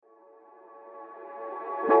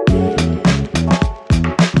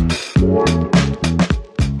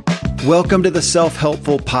Welcome to the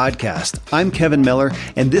Self-Helpful Podcast. I'm Kevin Miller,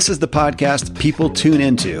 and this is the podcast people tune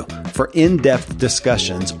into for in-depth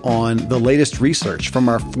discussions on the latest research from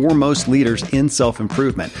our foremost leaders in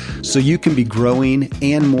self-improvement, so you can be growing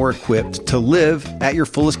and more equipped to live at your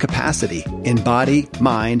fullest capacity in body,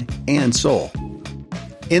 mind, and soul.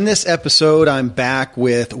 In this episode, I'm back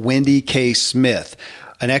with Wendy K. Smith,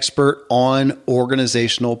 an expert on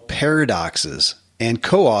organizational paradoxes and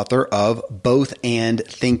co-author of Both and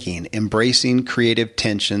Thinking, Embracing Creative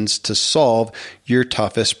Tensions to Solve Your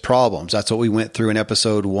Toughest Problems. That's what we went through in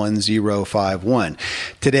episode 1051.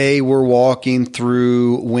 Today, we're walking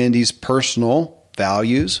through Wendy's personal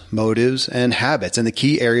values, motives, and habits, and the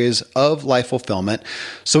key areas of life fulfillment,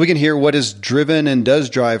 so we can hear what has driven and does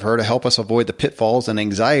drive her to help us avoid the pitfalls and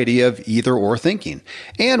anxiety of either or thinking,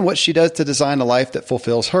 and what she does to design a life that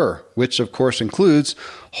fulfills her, which of course includes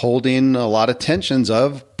holding a lot of tensions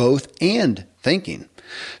of both and thinking.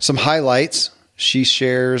 Some highlights: she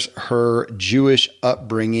shares her Jewish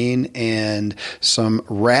upbringing and some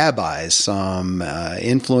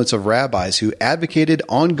influence of rabbis who advocated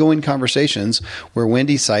ongoing conversations where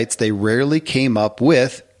Wendy cites they rarely came up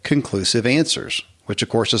with conclusive answers, which of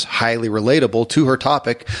course is highly relatable to her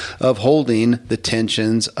topic of holding the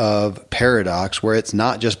tensions of paradox, where it's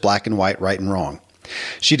not just black and white, right and wrong.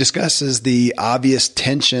 She discusses the obvious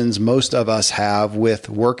tensions most of us have with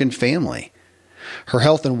work and family. Her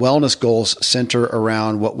health and wellness goals center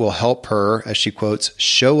around what will help her, as she quotes,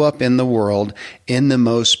 show up in the world in the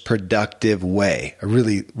most productive way. I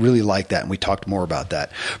really, really like that, and we talked more about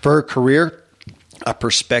that. For her career, a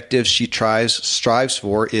perspective she strives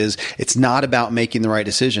for is it's not about making the right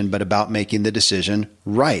decision, but about making the decision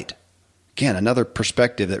right. Again, another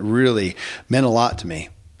perspective that really meant a lot to me.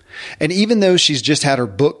 And even though she's just had her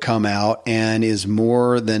book come out and is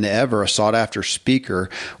more than ever a sought-after speaker,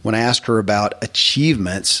 when I ask her about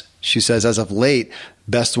achievements, she says as of late,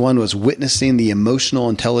 best one was witnessing the emotional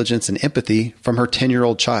intelligence and empathy from her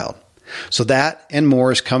 10-year-old child. So that and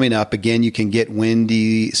more is coming up. Again, you can get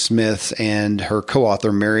Wendy Smith and her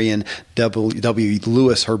co-author, Marion W.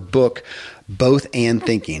 Lewis, her book, Both and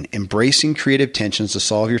Thinking, Embracing Creative Tensions to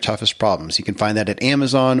Solve Your Toughest Problems. You can find that at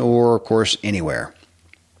Amazon or, of course, anywhere.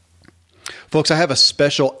 Folks, I have a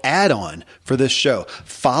special add-on for this show.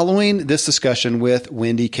 Following this discussion with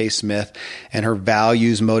Wendy K. Smith and her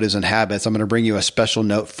values, motives, and habits, I'm going to bring you a special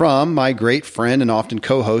note from my great friend and often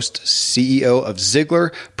co-host, CEO of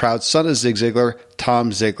Ziglar, proud son of Zig Ziglar,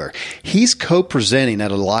 Tom Ziglar. He's co-presenting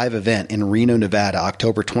at a live event in Reno, Nevada,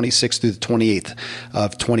 October 26th through the 28th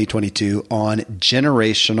of 2022 on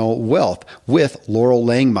generational wealth with Laurel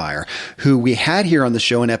Langmeyer, who we had here on the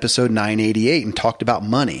show in episode 988 and talked about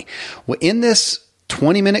money. Well, in this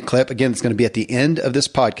 20-minute clip, again, it's going to be at the end of this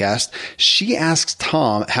podcast, she asks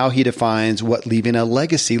Tom how he defines what leaving a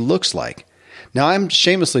legacy looks like. Now, I'm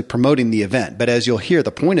shamelessly promoting the event, but as you'll hear, the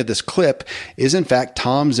point of this clip is, in fact,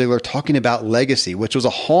 Tom Ziglar talking about legacy, which was a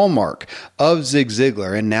hallmark of Zig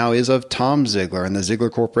Ziglar and now is of Tom Ziglar and the Ziglar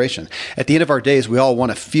Corporation. At the end of our days, we all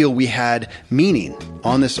want to feel we had meaning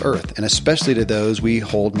on this earth, and especially to those we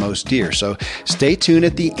hold most dear. So stay tuned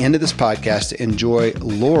at the end of this podcast to enjoy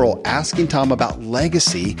Laurel asking Tom about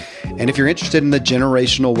legacy. And if you're interested in the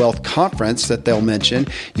Generational Wealth Conference that they'll mention,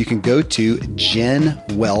 you can go to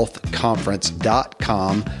genwealthconference.com/Tom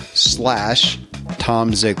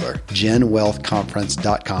Ziglar,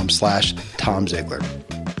 genwealthconference.com/Tom Ziglar.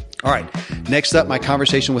 All right. Next up, my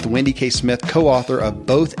conversation with Wendy K. Smith, co-author of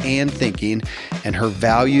Both and Thinking, and her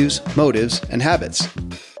values, motives, and habits.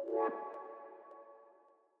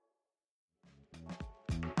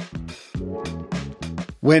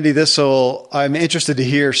 Wendy, I'm interested to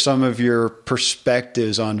hear some of your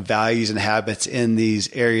perspectives on values and habits in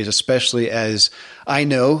these areas, especially as I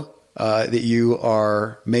know that you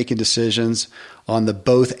are making decisions on the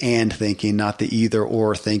both and thinking, not the either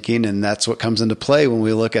or thinking. And that's what comes into play when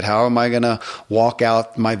we look at how am I going to walk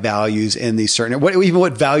out my values in these certain,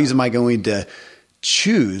 what values am I going to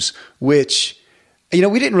choose, which, we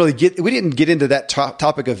didn't get into that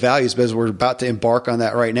topic of values, but as we're about to embark on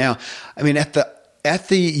that right now. I mean,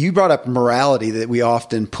 you brought up morality that we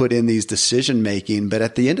often put in these decision making, but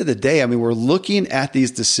at the end of the day, we're looking at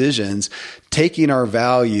these decisions, taking our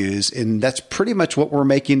values, and that's pretty much what we're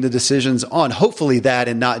making the decisions on. Hopefully that,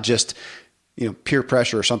 and not just, peer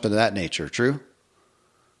pressure or something of that nature. True?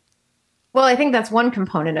 Well, I think that's one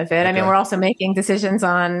component of it. Okay. We're also making decisions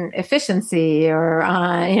on efficiency or,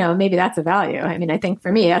 maybe that's a value. I think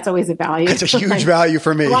for me, that's always a value. It's a huge value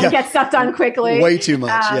for me. I want to get stuff done quickly. Way too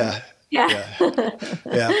much. Yeah. Yeah.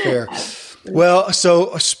 Yeah, fair. Well,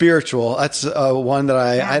 so spiritual, that's one that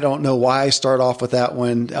I don't know why I start off with that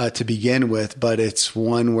one to begin with, but it's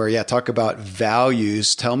one where, talk about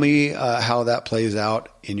values. Tell me how that plays out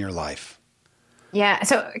in your life. Yeah.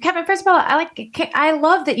 So, Kevin, first of all, I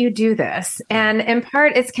love that you do this, and in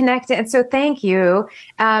part it's connected. And so thank you.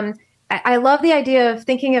 I love the idea of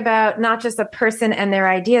thinking about not just a person and their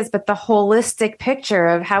ideas, but the holistic picture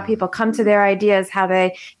of how people come to their ideas, how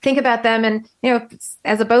they think about them. And,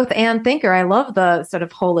 as a both and thinker, I love the sort of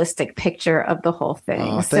holistic picture of the whole thing.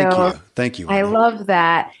 Oh, thank you. I love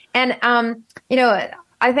that. And,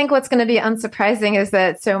 I think what's going to be unsurprising is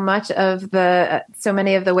that so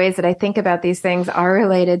many of the ways that I think about these things are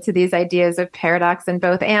related to these ideas of paradox and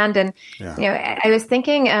both and. And, I was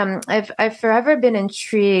thinking, I've forever been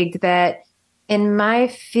intrigued that in my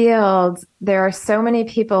field, there are so many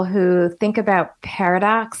people who think about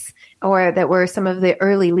paradox, or that were some of the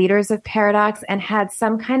early leaders of paradox and had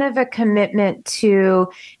some kind of a commitment to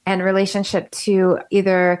and relationship to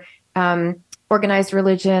either, organized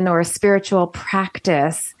religion or a spiritual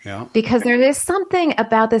practice, because there is something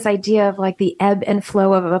about this idea of like the ebb and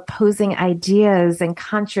flow of opposing ideas and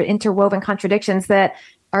interwoven contradictions that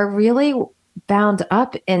are really bound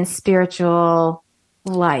up in spiritual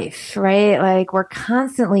life, right? Like we're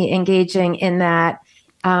constantly engaging in that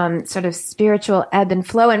sort of spiritual ebb and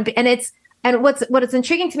flow, and what's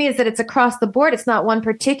intriguing to me is that it's across the board. It's not one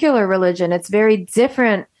particular religion. It's very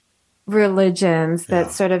different religions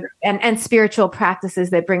that sort of and spiritual practices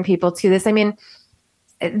that bring people to this. I mean,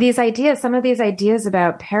 some of these ideas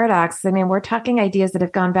about paradox, I mean, we're talking ideas that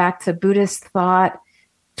have gone back to Buddhist thought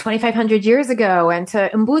 2,500 years ago, and to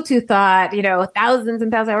Ubuntu thought, thousands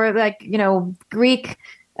and thousands, or Greek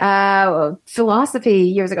philosophy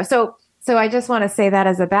years ago. So I just want to say that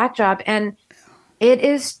as a backdrop. And it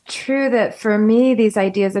is true that for me, these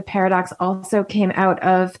ideas of paradox also came out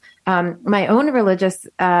of my own religious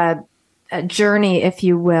journey, if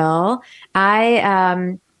you will.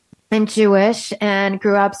 I'm Jewish and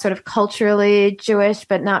grew up sort of culturally Jewish,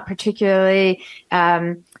 but not particularly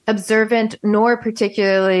observant, nor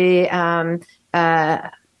particularly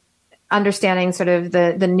understanding sort of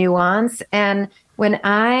the nuance. And when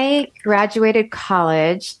I graduated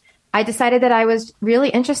college, I decided that I was really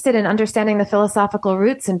interested in understanding the philosophical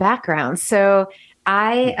roots and backgrounds. So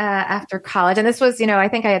after college, and this was, I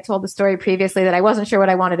think I had told the story previously that I wasn't sure what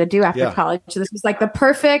I wanted to do after college. So this was like the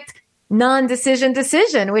perfect non-decision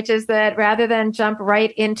decision, which is that rather than jump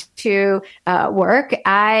right into work,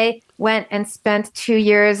 I went and spent 2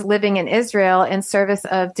 years living in Israel in service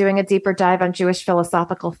of doing a deeper dive on Jewish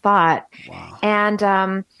philosophical thought. Wow. And,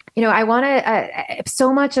 I want to,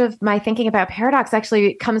 so much of my thinking about paradox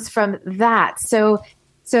actually comes from that. So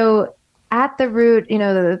at the root,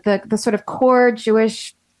 the sort of core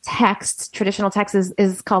Jewish text, traditional text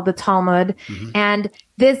is called the Talmud. Mm-hmm. And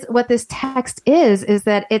what this text is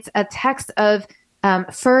that it's a text of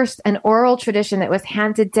first an oral tradition that was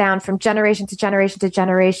handed down from generation to generation to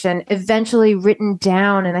generation, eventually written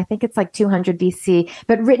down. And I think it's like 200 BC,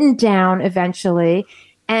 but written down eventually.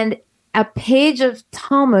 And a page of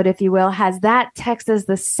Talmud, if you will, has that text as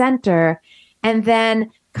the center, and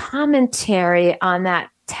then commentary on that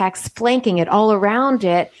text flanking it all around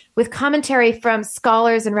it, with commentary from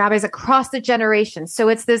scholars and rabbis across the generations. So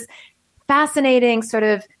it's this fascinating sort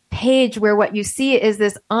of page where what you see is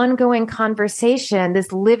this ongoing conversation,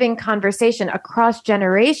 this living conversation across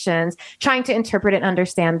generations, trying to interpret and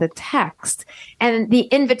understand the text. And the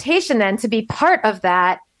invitation then to be part of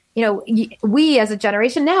that, we as a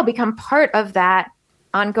generation now become part of that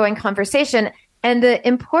ongoing conversation. And the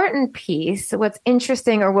important piece, what's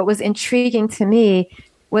interesting or what was intriguing to me,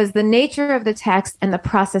 was the nature of the text and the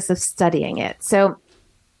process of studying it. So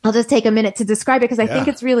I'll just take a minute to describe it, because I think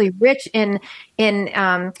it's really rich in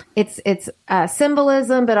its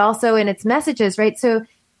symbolism, but also in its messages, right? So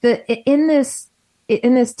in this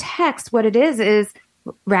text, what it is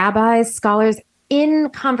rabbis, scholars in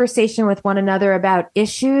conversation with one another about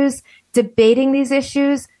issues, debating these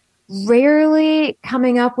issues, rarely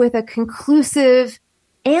coming up with a conclusive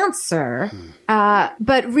answer,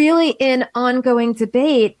 but really in ongoing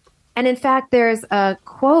debate. And in fact, there's a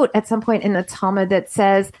quote at some point in the Talmud that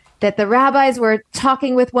says that the rabbis were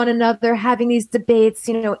talking with one another, having these debates,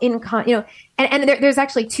 and there's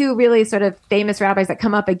actually two really sort of famous rabbis that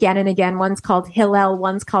come up again and again. One's called Hillel,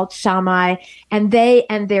 one's called Shammai, and they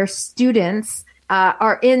and their students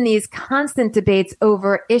are in these constant debates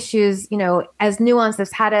over issues, as nuanced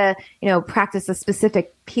as how to, practice a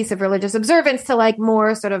specific piece of religious observance to like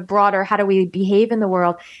more sort of broader, how do we behave in the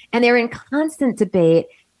world? And they're in constant debate.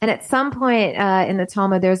 And at some point in the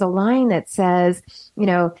Talmud, there's a line that says,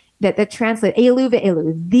 that translate elu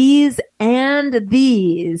ve'elu, these and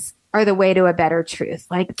these are the way to a better truth.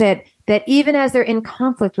 Like that even as they're in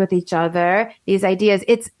conflict with each other, these ideas,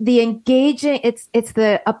 it's the engaging, it's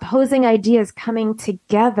the opposing ideas coming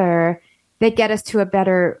together that get us to a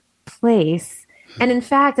better place. And in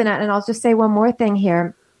fact, and I'll just say one more thing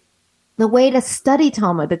here, the way to study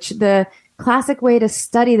Talmud, the classic way to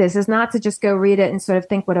study this is not to just go read it and sort of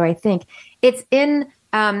think, what do I think? It's in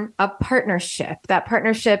a partnership. That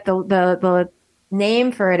partnership, the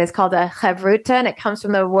name for it is called a chavruta, and it comes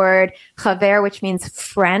from the word chaver, which means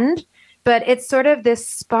friend. But it's sort of this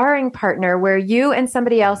sparring partner where you and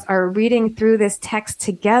somebody else are reading through this text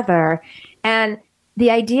together. And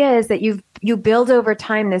the idea is that you build over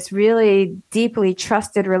time this really deeply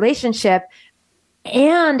trusted relationship,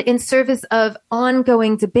 and in service of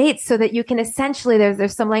ongoing debates, so that you can essentially,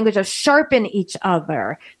 there's some language of sharpen each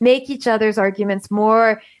other, make each other's arguments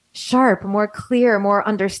more sharp, more clear, more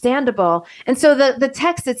understandable. And so the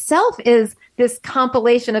text itself is this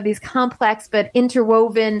compilation of these complex but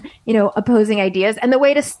interwoven, opposing ideas. And the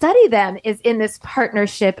way to study them is in this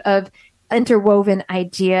partnership of interwoven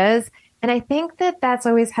ideas. And I think that that's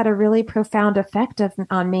always had a really profound effect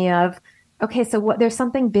on me of, okay, so there's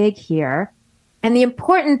something big here. And the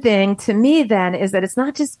important thing to me then is that it's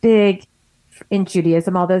not just big in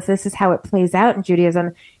Judaism, although this is how it plays out in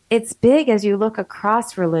Judaism. It's big as you look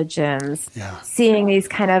across religions, seeing these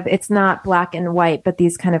kind of, it's not black and white, but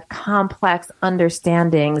these kind of complex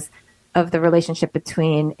understandings of the relationship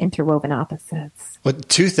between interwoven opposites. Well,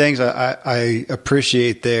 two things I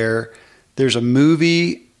appreciate there. There's a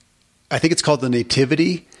movie, I think it's called The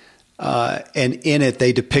Nativity, and in it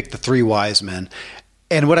they depict the three wise men.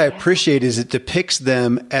 And what I appreciate is it depicts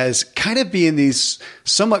them as kind of being these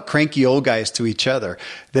somewhat cranky old guys to each other,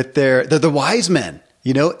 that they're the wise men,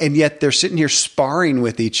 and yet they're sitting here sparring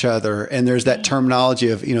with each other. And there's that terminology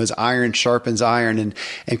of, as iron sharpens iron, and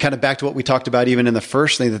kind of back to what we talked about even in the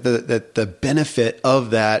first thing, that the benefit of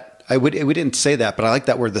that, we didn't say that, but I like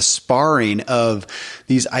that word, the sparring of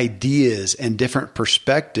these ideas and different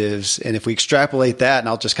perspectives. And if we extrapolate that, and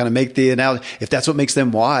I'll just kind of make the analogy, if that's what makes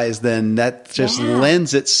them wise, then that just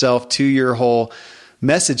lends itself to your whole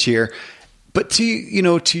message here. But to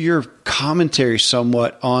your commentary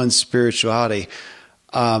somewhat on spirituality,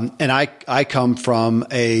 and I come from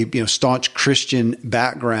a staunch Christian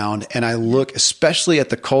background, and I look especially at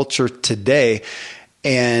the culture today,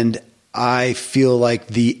 and I feel like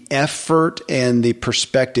the effort and the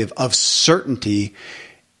perspective of certainty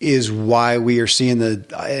is why we are seeing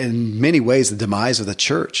in many ways, the demise of the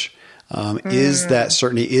church. Is that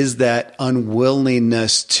certainty, is that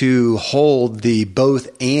unwillingness to hold the both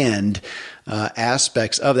and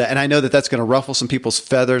aspects of that. And I know that that's going to ruffle some people's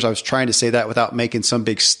feathers. I was trying to say that without making some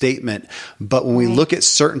big statement. But when we look at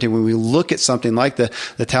certainty, when we look at something like the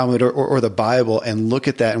Talmud or the Bible and look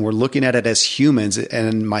at that, and we're looking at it as humans,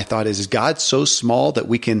 and my thought is God so small that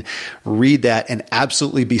we can read that and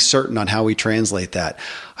absolutely be certain on how we translate that?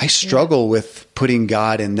 I struggle with putting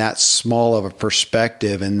God in that small of a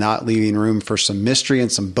perspective and not leaving room for some mystery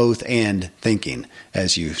and some both and thinking,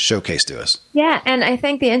 as you showcased to us. Yeah. And I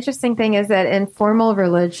think the interesting thing is that in formal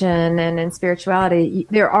religion and in spirituality,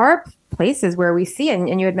 there are places where we see,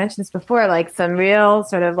 and you had mentioned this before, like some real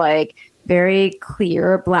sort of like very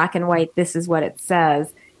clear black and white, this is what it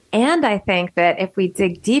says. And I think that if we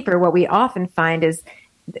dig deeper, what we often find is,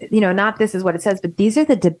 not this is what it says, but these are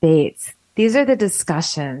the debates. These are the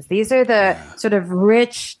discussions. These are the sort of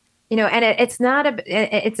rich, and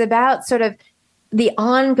it's about sort of the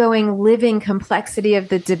ongoing living complexity of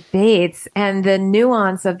the debates and the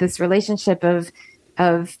nuance of this relationship of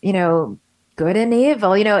good and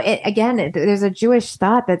evil. There's a Jewish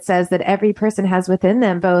thought that says that every person has within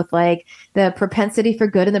them both like the propensity for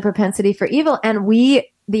good and the propensity for evil. And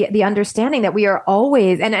the understanding that we are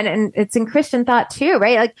always, and it's in Christian thought too,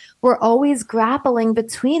 right? Like we're always grappling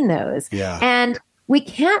between those. Yeah. And we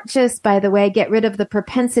can't just, by the way, get rid of the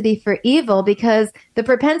propensity for evil, because the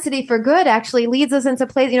propensity for good actually leads us into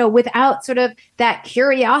place, without sort of that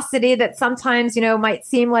curiosity that sometimes, might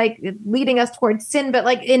seem like leading us towards sin, but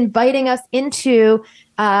like inviting us into,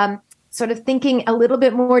 sort of thinking a little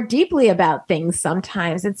bit more deeply about things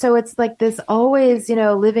sometimes. And so it's like this always,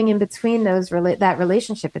 living in between that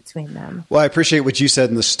relationship between them. Well, I appreciate what you said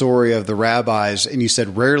in the story of the rabbis, and you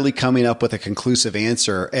said rarely coming up with a conclusive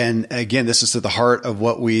answer. And again, this is to the heart of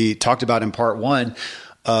what we talked about in part one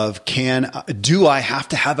of do I have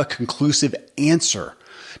to have a conclusive answer?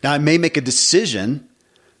 Now I may make a decision,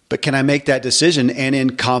 but can I make that decision and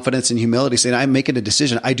in confidence and humility saying, I'm making a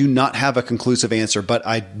decision. I do not have a conclusive answer, but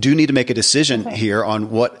I do need to make a decision here on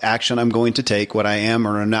what action I'm going to take, what I am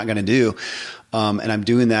or am not going to do. And I'm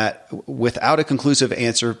doing that without a conclusive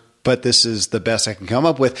answer, but this is the best I can come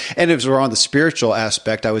up with. And if we're on the spiritual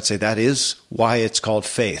aspect, I would say that is why it's called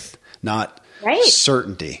faith, not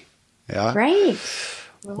certainty. Yeah. Right.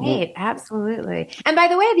 Right. Absolutely. And by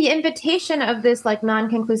the way, the invitation of this like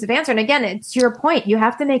non-conclusive answer, and again, it's your point. You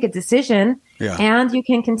have to make a decision and you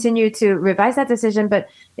can continue to revise that decision. But,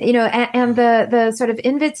 and the sort of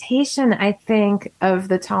invitation, I think, of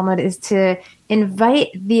the Talmud is to invite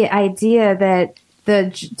the idea that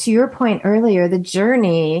to your point earlier, the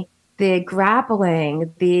journey, the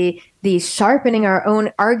grappling, the sharpening our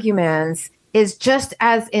own arguments is just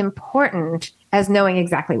as important as knowing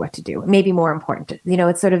exactly what to do, maybe more important.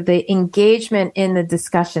 It's sort of the engagement in the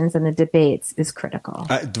discussions and the debates is critical.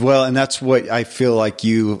 Well, and that's what I feel like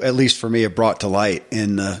you, at least for me, have brought to light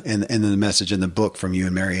in the message in the book from you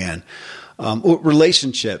and Marianne.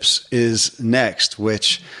 Relationships is next,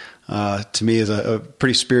 which to me is a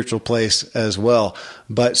pretty spiritual place as well.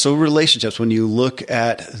 But so relationships, when you look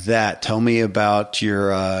at that, tell me about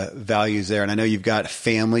your values there. And I know you've got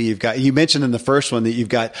family. You mentioned in the first one that you've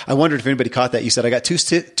got, I wondered if anybody caught that. You said, I got two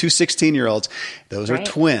 16-year-olds. Those are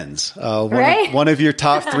twins. One of your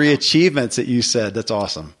top 3 achievements that you said. That's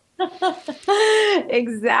awesome.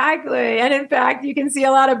 Exactly. And in fact, you can see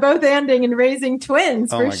a lot of both ending in raising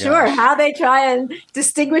twins for sure. Gosh. How they try and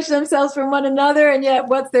distinguish themselves from one another, and yet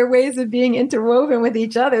what's their ways of being interwoven with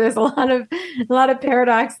each other. There's a lot of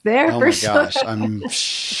paradox there for sure. Oh my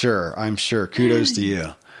gosh. I'm sure. Kudos to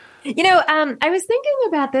you. I was thinking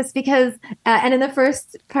about this because, and in the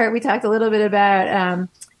first part, we talked a little bit about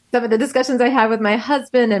some of the discussions I have with my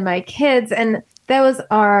husband and my kids, and those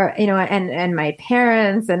are, and my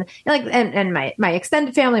parents and my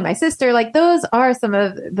extended family, my sister, like those are some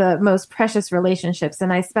of the most precious relationships.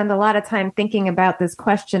 And I spend a lot of time thinking about this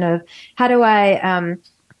question of how do I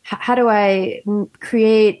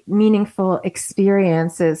create meaningful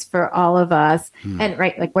experiences for all of us? And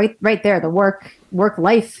right there, the work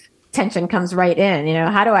life tension comes right in.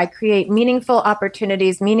 How do I create meaningful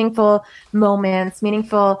opportunities, meaningful moments,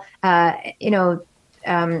 meaningful,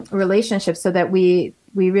 relationships, so that we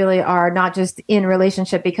really are not just in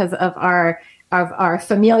relationship because of our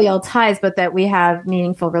familial ties, but that we have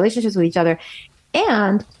meaningful relationships with each other.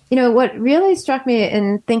 And what really struck me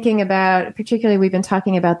in thinking about, particularly, we've been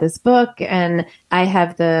talking about this book, and I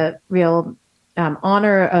have the real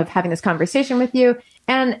honor of having this conversation with you.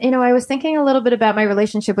 And, I was thinking a little bit about my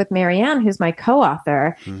relationship with Marianne, who's my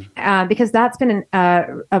co-author, because that's been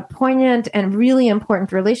a poignant and really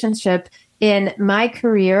important relationship in my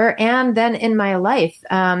career and then in my life,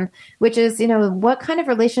 which is, what kind of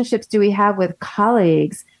relationships do we have with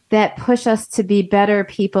colleagues that push us to be better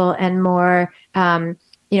people and more,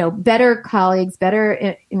 better colleagues, better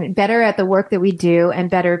at the work that we do, and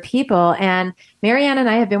better people. And Marianne and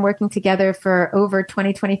I have been working together for over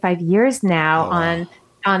 25 years now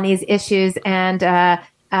on these issues. And,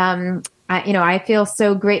 I feel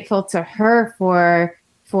so grateful to her for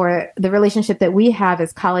the relationship that we have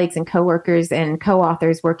as colleagues and coworkers and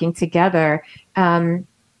co-authors working together. And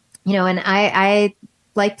I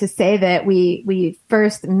like to say that we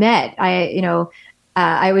first met. I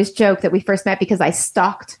always joke that we first met because I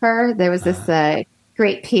stalked her. There was this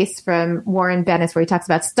great piece from Warren Bennis where he talks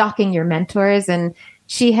about stalking your mentors, and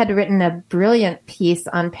she had written a brilliant piece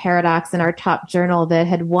on paradox in our top journal that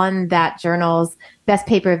had won that journal's Best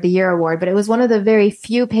Paper of the Year award. But it was one of the very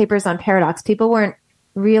few papers on paradox. People weren't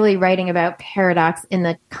really writing about paradox in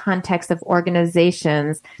the context of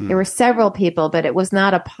organizations. There were several people, but it was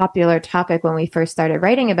not a popular topic when we first started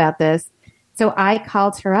writing about this. So I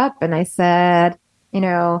called her up and I said,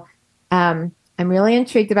 I'm really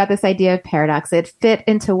intrigued about this idea of paradox. It fit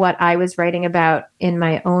into what I was writing about in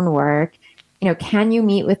my own work. Can you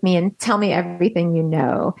meet with me and tell me everything you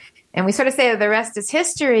know? And we sort of say that the rest is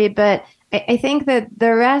history, but I think that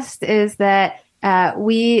the rest is that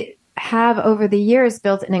we have over the years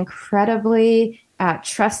built an incredibly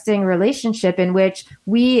trusting relationship in which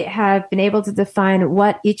we have been able to define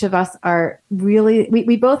what each of us are really,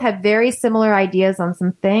 we both have very similar ideas on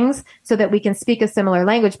some things so that we can speak a similar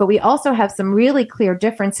language, but we also have some really clear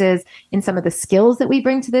differences in some of the skills that we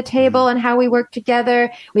bring to the table and how we work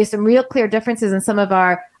together. We have some real clear differences in some of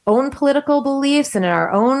our own political beliefs and in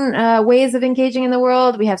our own ways of engaging in the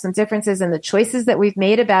world. We have some differences in the choices that we've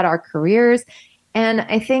made about our careers. And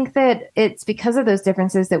I think that it's because of those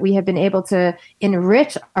differences that we have been able to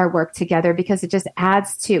enrich our work together, because it just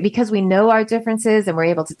adds to, because we know our differences and we're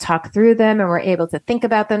able to talk through them and we're able to think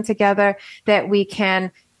about them together, that we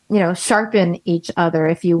can, sharpen each other,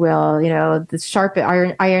 if you will,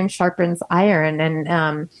 the iron sharpens iron,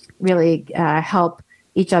 and really help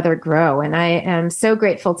each other grow. And I am so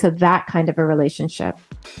grateful to that kind of a relationship.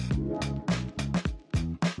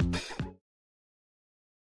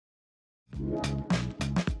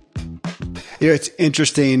 It's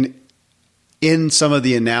interesting in some of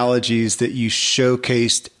the analogies that you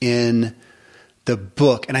showcased in the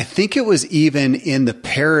book. And I think it was even in the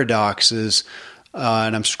paradoxes,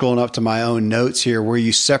 and I'm scrolling up to my own notes here, where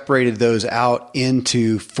you separated those out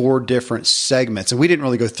into 4 different segments. And we didn't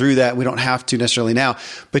really go through that. We don't have to necessarily now,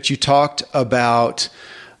 but you talked about,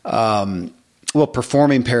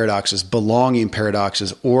 performing paradoxes, belonging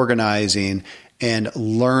paradoxes, organizing, and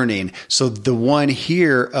learning. So the one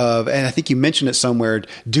here of, and I think you mentioned it somewhere,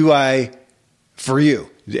 am I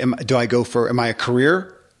a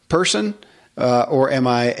career person? Or am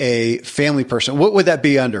I a family person? What would that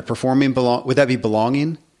be under? Would that be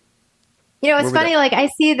belonging? It's funny, like I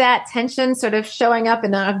see that tension sort of showing up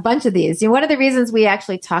in a bunch of these. One of the reasons we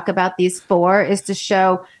actually talk about these 4 is to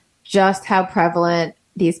show just how prevalent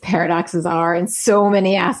these paradoxes are in so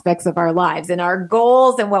many aspects of our lives, in our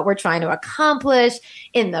goals and what we're trying to accomplish,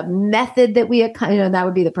 in the method that that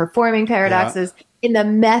would be the performing paradoxes, in the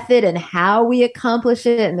method and how we accomplish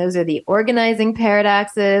it. And those are the organizing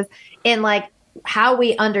paradoxes, in like how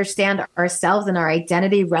we understand ourselves and our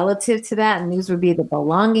identity relative to that. And these would be the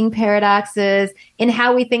belonging paradoxes, in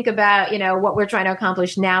how we think about, what we're trying to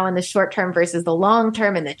accomplish now in the short term versus the long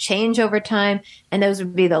term and the change over time. And those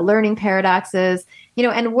would be the learning paradoxes,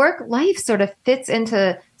 and work life sort of fits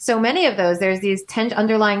into so many of those. There's these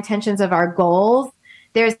underlying tensions of our goals.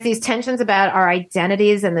 There's these tensions about our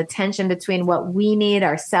identities and the tension between what we need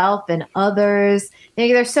ourselves and others.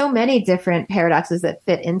 There's so many different paradoxes that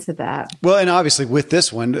fit into that. Well, and obviously with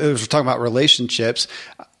this one, as we're talking about relationships,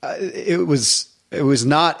 it was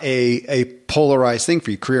not a polarized thing for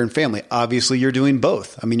you, career and family. Obviously, you're doing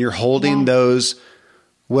both. I mean, you're holding those.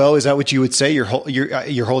 Well, is that what you would say? You're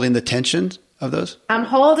holding the tension of those? I'm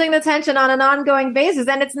holding the tension on an ongoing basis,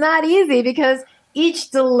 and it's not easy because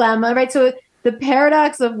each dilemma, right? So the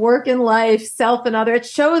paradox of work and life, self and other, it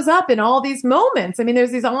shows up in all these moments. I mean,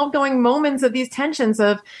 there's these ongoing moments of these tensions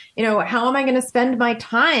of, how am I going to spend my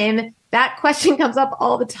time? That question comes up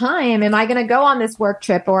all the time. Am I going to go on this work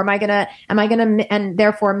trip, or am I going to, and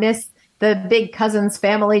therefore miss the big cousin's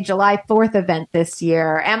family July 4th event this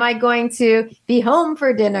year? Am I going to be home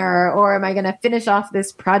for dinner, or am I going to finish off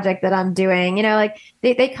this project that I'm doing?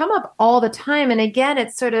 They come up all the time. And again,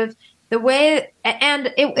 it's sort of the way,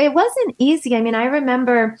 and it wasn't easy. I mean, I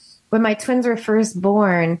remember when my twins were first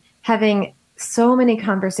born, having so many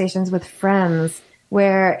conversations with friends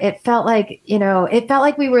where it felt like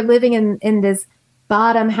we were living in this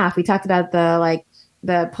bottom half. We talked about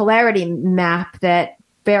the polarity map that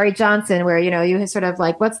Barry Johnson, where, you sort of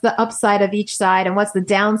like, what's the upside of each side and what's the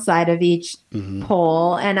downside of each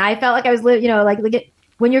pole. And I felt like I was living,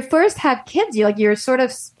 when you first have kids, you're sort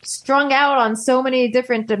of strung out on so many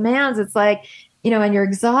different demands. It's like, and you're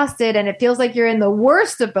exhausted, and it feels like you're in the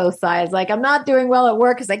worst of both sides. Like, I'm not doing well at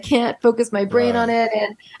work because I can't focus my brain on it.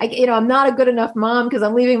 And I'm not a good enough mom because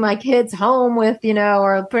I'm leaving my kids home with,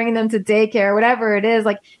 or bringing them to daycare, whatever it is.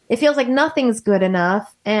 Like, it feels like nothing's good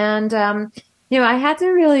enough. And, I had to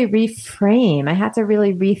really reframe. I had to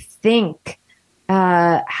really rethink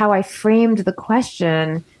how I framed the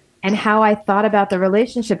question and how I thought about the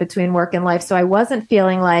relationship between work and life. So I wasn't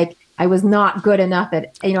feeling like I was not good enough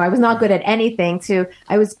at, I was not good at anything, to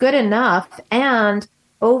I was good enough. And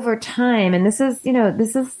over time, and this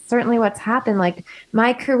is certainly what's happened. Like,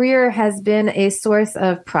 my career has been a source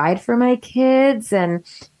of pride for my kids, and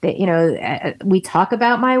they, we talk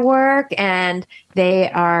about my work, and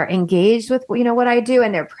they are engaged with, what I do,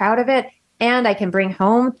 and they're proud of it. And I can bring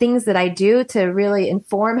home things that I do to really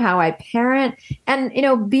inform how I parent. And,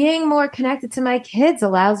 being more connected to my kids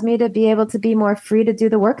allows me to be able to be more free to do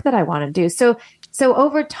the work that I want to do. So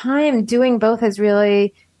over time, doing both has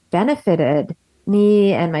really benefited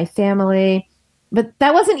me and my family. But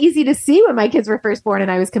that wasn't easy to see when my kids were first born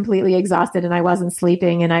and I was completely exhausted and I wasn't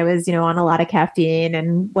sleeping and I was, on a lot of caffeine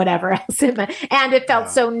and whatever else. And it felt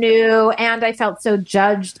so new, and I felt so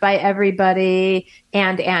judged by everybody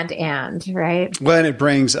and, right? Well, and it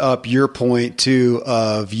brings up your point too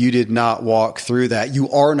of you did not walk through that. You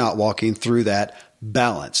are not walking through that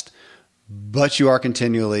balanced, but you are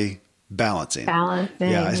continually balancing. Yeah,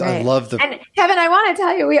 right. I love the... And Kevin, I want to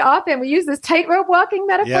tell you, we use this tightrope walking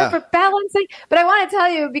metaphor for balancing, but I want to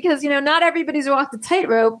tell you, because, not everybody's walked a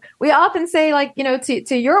tightrope. We often say, like,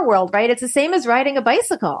 to your world, right? It's the same as riding a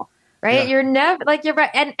bicycle, right? You're never, like, you're right.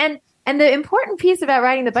 And the important piece about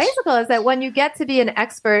riding the bicycle is that when you get to be an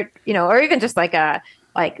expert, or even just like a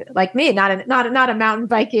like me, not a mountain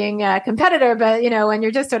biking competitor, but when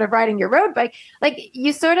you're just sort of riding your road bike, like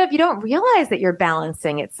you don't realize that you're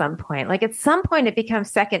balancing at some point. Like at some point it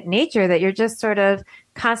becomes second nature that you're just sort of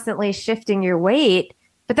constantly shifting your weight.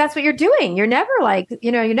 But that's what you're doing. You're never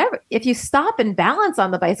if you stop and balance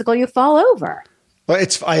on the bicycle, you fall over. Well,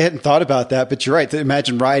 I hadn't thought about that, but you're right.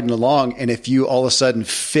 Imagine riding along, and if you all of a sudden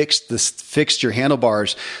fixed your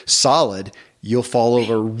handlebars solid, you'll fall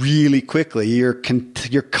over really quickly. You're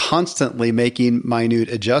constantly making minute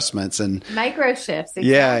adjustments and micro shifts.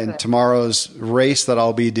 Exactly. Yeah, and tomorrow's race that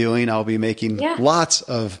I'll be doing, I'll be making lots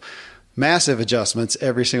of massive adjustments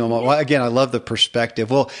every single month. Well, again, I love the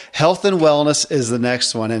perspective. Well, health and wellness is the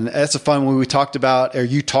next one. And that's a fun one you talked about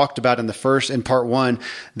in part one,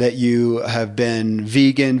 that you have been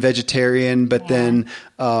vegan, vegetarian, but then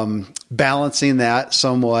balancing that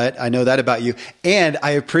somewhat. I know that about you. And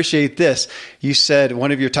I appreciate this. You said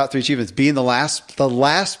one of your top 3 achievements, being the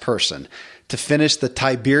last person to finish the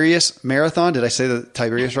Tiberius Marathon. Did I say the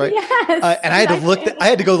Tiberius right? Yes. And I had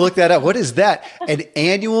to go look that up. What is that? An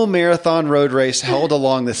annual marathon road race held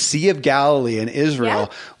along the Sea of Galilee in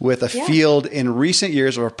Israel with a field in recent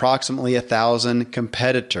years of approximately 1,000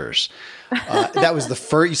 competitors. That was the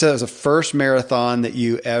first. You said it was the first marathon that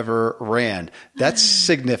you ever ran. That's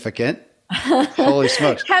significant. Holy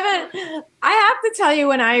smokes. Kevin, I have to tell you,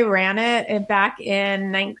 when I ran it back in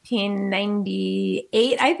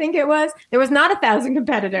 1998, I think it was, there was not 1,000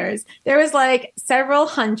 competitors. There was like several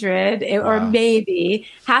hundred or maybe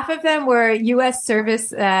half of them were U.S.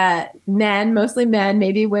 service men, mostly men,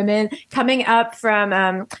 maybe women, coming up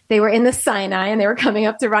from, they were in the Sinai and they were coming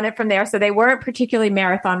up to run it from there. So they weren't particularly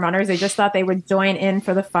marathon runners. They just thought they would join in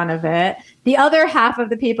for the fun of it. The other half of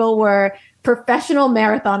the people were professional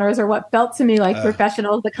marathoners, or what felt to me like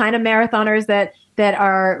professionals, the kind of marathoners that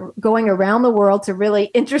are going around the world to really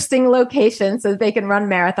interesting locations so that they can run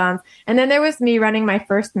marathons. And then there was me running my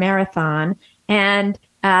first marathon. And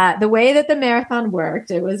the way that the marathon worked,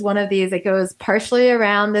 it was one of these, it goes partially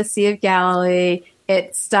around the Sea of Galilee,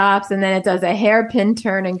 it stops, and then it does a hairpin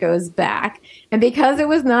turn and goes back. And because it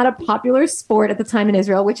was not a popular sport at the time in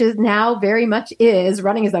Israel, which is now very much is,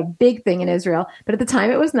 running is a big thing in Israel, but at the time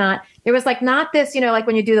it was not. It was like not this, like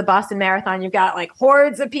when you do the Boston Marathon, you've got like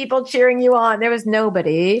hordes of people cheering you on. There was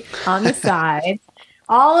nobody on the side.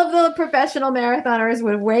 All of the professional marathoners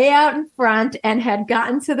were way out in front and had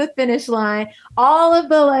gotten to the finish line. All of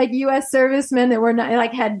the like U.S. servicemen that were not,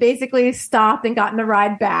 like had basically stopped and gotten a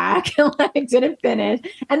ride back and like didn't finish.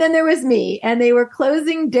 And then there was me, and they were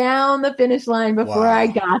closing down the finish line before I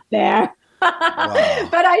got there.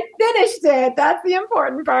 But I finished it. That's the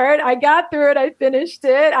important part. I got through it. I finished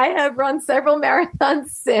it. I have run several marathons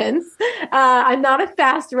since. I'm not a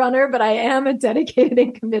fast runner, but I am a dedicated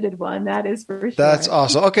and committed one. That is for sure. That's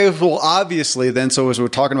awesome. Okay. Well, obviously then, so as we're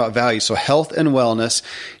talking about values, so health and wellness,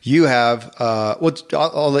 you have,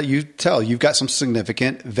 I'll let you tell, you've got some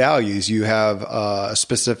significant values. You have a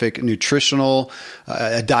specific nutritional,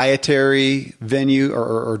 a dietary venue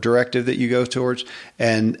or directive that you go towards,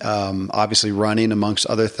 and obviously running, amongst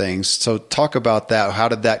other things. So talk about that. How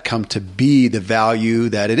did that come to be the value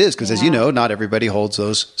that it is? Because as you know, not everybody holds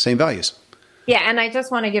those same values. Yeah. And I just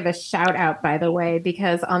want to give a shout out, by the way,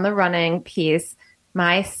 because on the running piece,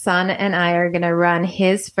 my son and I are going to run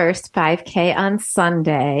his first 5K on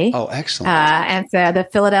Sunday. Oh, excellent. And so the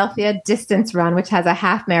Philadelphia distance run, which has a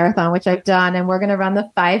half marathon, which I've done, and we're going to run the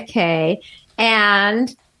 5K.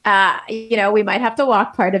 And we might have to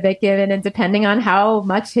walk part of it, given and depending on how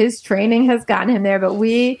much his training has gotten him there. But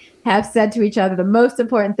we have said to each other, the most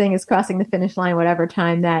important thing is crossing the finish line, whatever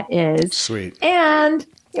time that is. Sweet. And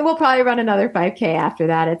we'll probably run another 5K after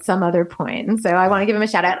that at some other point. And so I want to give him a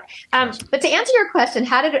shout out. But to answer your question,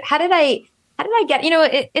 how did I get,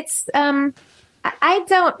 I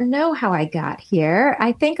don't know how I got here.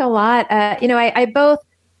 I think a lot, I both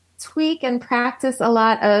tweak and practice a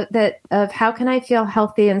lot of how can I feel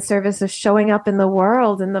healthy in service of showing up in the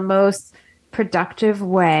world in the most productive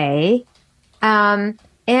way. And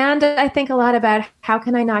I think a lot about how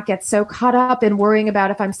can I not get so caught up in worrying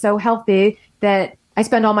about if I'm so healthy that I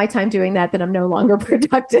spend all my time doing that I'm no longer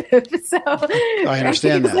productive. So I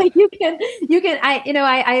understand that. Like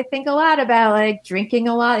I think a lot about like drinking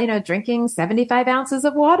a lot, drinking 75 ounces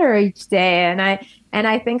of water each day. And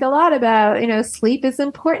I think a lot about, sleep is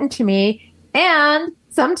important to me. And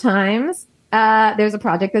sometimes there's a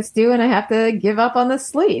project that's due and I have to give up on the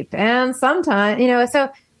sleep. And sometimes,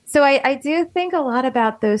 so I do think a lot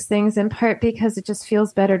about those things, in part because it just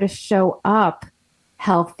feels better to show up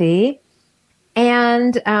healthy.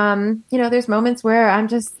 And, there's moments where I'm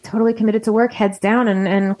just totally committed to work, heads down,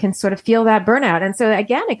 and can sort of feel that burnout. And so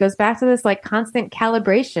again, it goes back to this like constant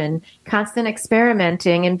calibration, constant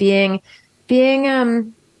experimenting, and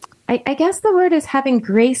I guess the word is having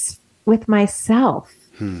grace with myself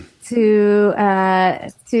to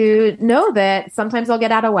know that sometimes I'll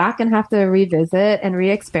get out of whack and have to revisit and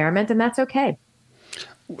re-experiment, and that's okay.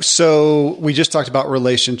 So we just talked about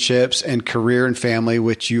relationships and career and family,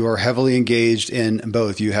 which you are heavily engaged in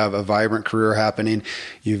both. You have a vibrant career happening.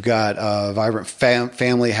 You've got a vibrant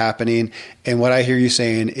family happening. And what I hear you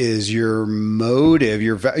saying is your motive,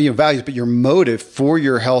 your values, but your motive for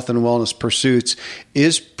your health and wellness pursuits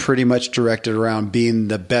is pretty much directed around being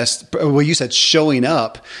the best. Well, you said showing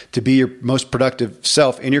up to be your most productive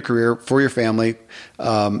self in your career for your family.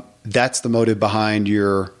 That's the motive behind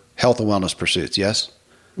your health and wellness pursuits. Yes?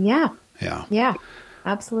 Yeah. Yeah. Yeah,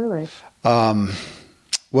 absolutely.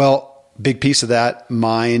 Well, big piece of that,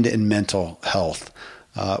 mind and mental health,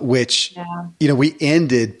 which, we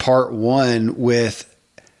ended part one with,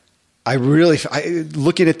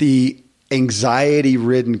 looking at the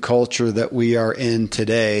anxiety-ridden culture that we are in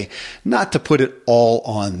today, not to put it all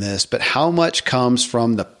on this, but how much comes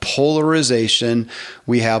from the polarization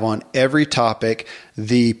we have on every topic,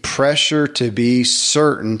 the pressure to be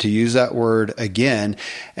certain, to use that word again.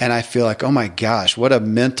 And I feel like, oh my gosh, what a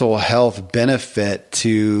mental health benefit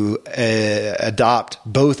to adopt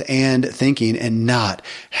both and thinking and not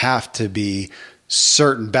have to be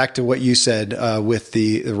certain. Back to what you said with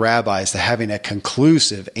the rabbis, to having a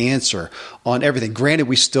conclusive answer on everything. Granted,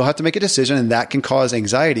 we still have to make a decision, and that can cause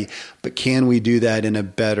anxiety, but can we do that in a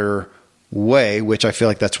better way, which I feel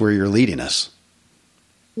like that's where you're leading us.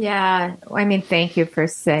 Yeah. I mean, thank you for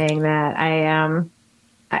saying that.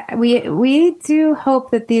 We do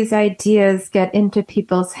hope that these ideas get into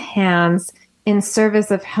people's hands in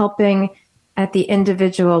service of helping at the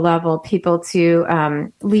individual level people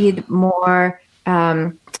to lead more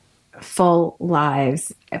full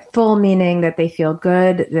lives. Full meaning that they feel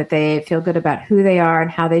good about who they are and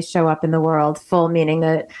how they show up in the world. Full meaning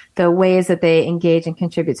that the ways that they engage and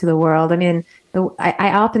contribute to the world. I mean,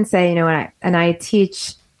 I often say, I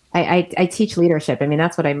teach leadership. I mean,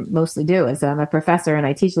 that's what I mostly do is I'm a professor and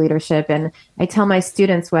I teach leadership. And I tell my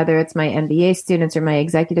students, whether it's my MBA students or my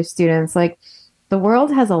executive students, like the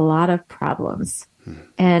world has a lot of problems.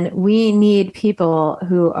 And we need people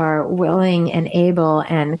who are willing and able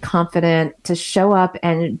and confident to show up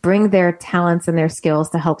and bring their talents and their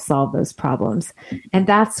skills to help solve those problems. And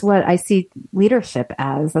that's what I see leadership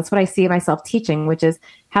as. That's what I see myself teaching, which is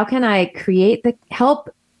how can I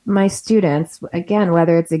help my students, again,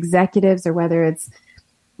 whether it's executives or whether it's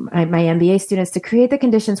my MBA students, to create the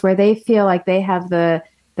conditions where they feel like they have the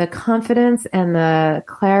confidence and the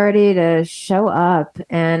clarity to show up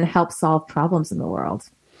and help solve problems in the world.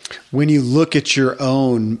 When you look at your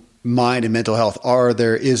own mind and mental health,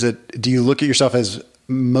 do you look at yourself as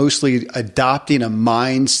mostly adopting a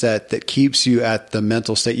mindset that keeps you at the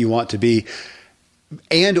mental state you want to be,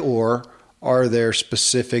 and or are there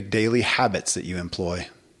specific daily habits that you employ?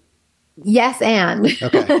 Yes, and.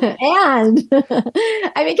 Okay. And.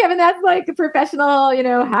 I mean, Kevin, that's like a professional,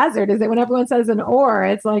 hazard, is that when everyone says an or,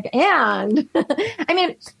 it's like, and. I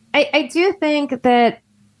mean, I do think that,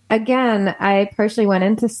 again, I partially went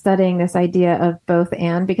into studying this idea of both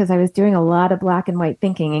and because I was doing a lot of black and white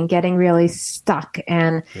thinking and getting really stuck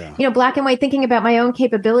and, black and white thinking about my own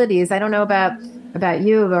capabilities. I don't know about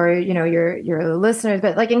you or, your listeners,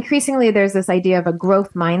 but like increasingly there's this idea of a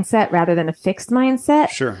growth mindset rather than a fixed mindset.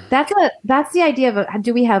 Sure. That's the idea of,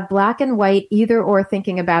 do we have black and white either or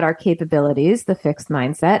thinking about our capabilities, the fixed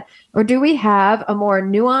mindset, or do we have a more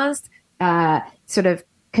nuanced, sort of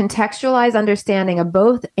contextualized understanding of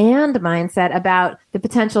both and mindset about the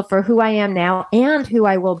potential for who I am now and who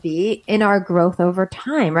I will be in our growth over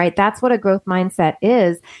time, right? That's what a growth mindset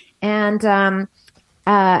is. And,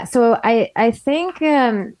 so I think,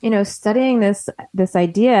 studying this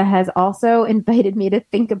idea has also invited me to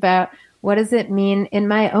think about what does it mean in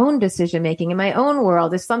my own decision making, in my own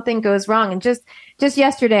world, if something goes wrong. And just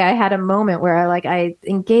yesterday, I had a moment where I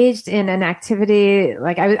engaged in an activity,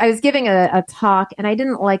 like I was giving a talk and I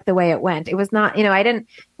didn't like the way it went. It was not,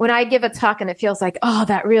 when I give a talk and it feels like, oh,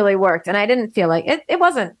 that really worked. And I didn't feel like it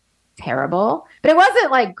wasn't terrible, but it wasn't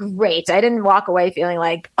like great. I didn't walk away feeling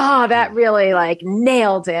like, oh, that really like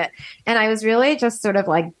nailed it. And I was really just sort of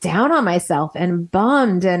like down on myself and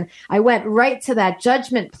bummed. And I went right to that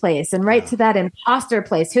judgment place and right to that imposter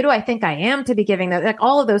place. Who do I think I am to be giving that? Like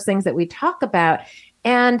all of those things that we talk about.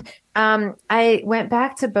 And I went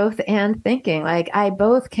back to both and thinking like I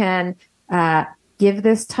both can give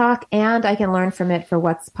this talk and I can learn from it for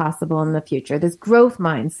what's possible in the future. This growth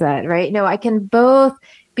mindset, right? I can both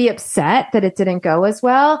be upset that it didn't go as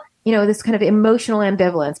well. This kind of emotional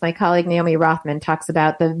ambivalence. My colleague Naomi Rothman talks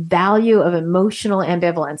about the value of emotional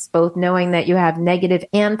ambivalence, both knowing that you have negative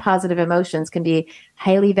and positive emotions can be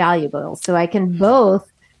highly valuable. So I can both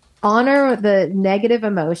honor the negative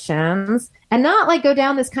emotions and not like go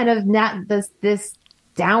down this kind of this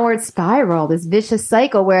downward spiral, this vicious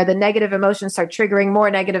cycle where the negative emotions start triggering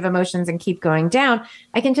more negative emotions and keep going down.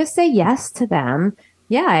 I can just say yes to them.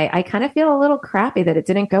 Yeah, I kind of feel a little crappy that it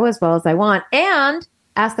didn't go as well as I want. And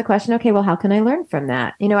ask the question, okay, well, how can I learn from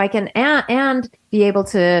that? I can and be able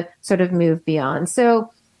to sort of move beyond.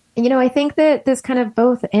 So, I think that this kind of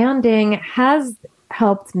both anding has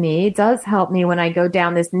helped me, does help me when I go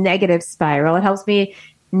down this negative spiral. It helps me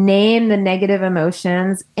name the negative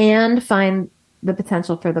emotions and find the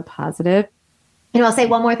potential for the positive. I'll say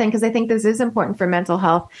one more thing because I think this is important for mental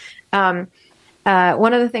health. One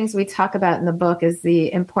of the things we talk about in the book is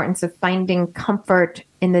the importance of finding comfort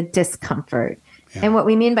in the discomfort. Yeah. And what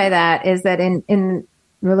we mean by that is that in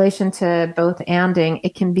relation to both anding,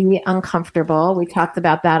 it can be uncomfortable. We talked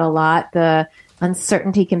about that a lot. The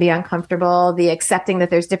uncertainty can be uncomfortable. The accepting that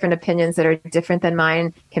there's different opinions that are different than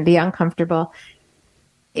mine can be uncomfortable.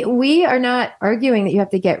 We are not arguing that you have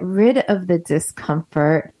to get rid of the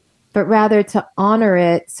discomfort, but rather to honor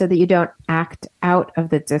it so that you don't act out of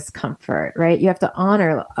the discomfort, right? You have to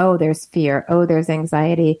honor, oh, there's fear. Oh, there's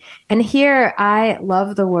anxiety. And here I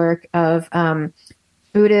love the work of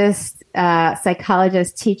Buddhist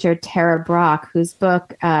psychologist teacher Tara Brach, whose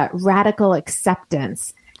book, Radical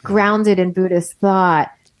Acceptance, grounded in Buddhist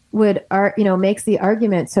thought, makes the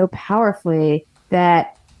argument so powerfully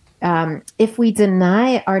that if we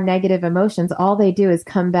deny our negative emotions, all they do is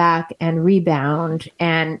come back and rebound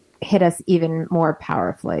and hit us even more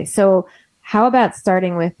powerfully. So how about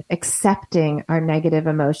starting with accepting our negative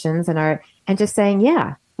emotions and just saying,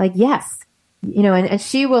 yeah, like, yes, and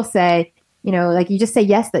she will say, like you just say,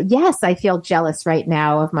 yes, yes, I feel jealous right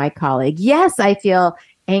now of my colleague. Yes, I feel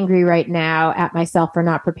angry right now at myself for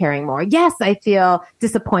not preparing more. Yes, I feel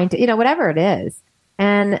disappointed, whatever it is.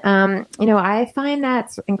 And, I find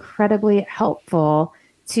that's incredibly helpful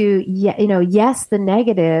to, yes, the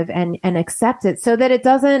negative and accept it so that it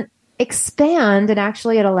doesn't expand and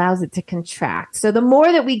actually it allows it to contract. So the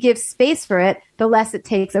more that we give space for it, the less it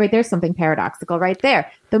takes. Right, there's something paradoxical right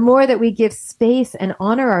there. The more that we give space and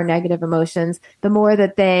honor our negative emotions, the more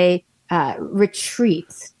that they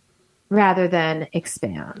retreat rather than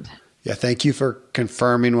expand. Yeah, thank you for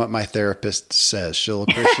confirming what my therapist says. She'll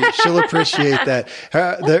appreciate that.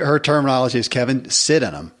 Her terminology is, Kevin, sit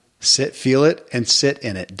in them. Feel it and sit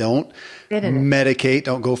in it. Don't medicate.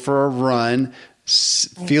 Don't go for a run.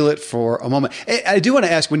 Feel it for a moment. I do want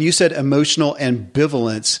to ask, when you said emotional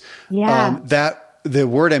ambivalence, that the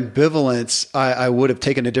word ambivalence, I would have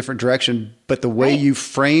taken a different direction, but the way you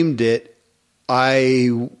framed it, I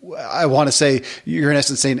want to say you're in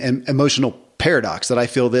essence saying emotional paradox, that I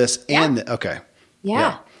feel this and okay.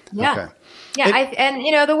 Yeah. Okay.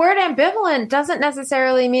 Yeah. The word ambivalent doesn't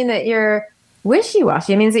necessarily mean that you're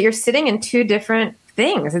wishy-washy. It means that you're sitting in two different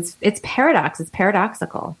things. It's paradox. It's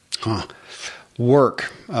paradoxical. Huh.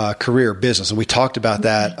 Work, career, business. And we talked about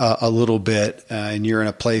that a little bit. And you're in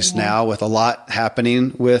a place now with a lot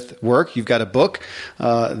happening with work. You've got a book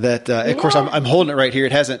that, of course, I'm holding it right here.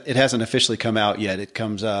 It hasn't officially come out yet. It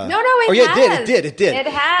comes. No, it did. It did. It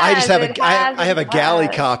has. I just have I have a galley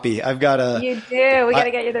copy. I've got a. You do. We got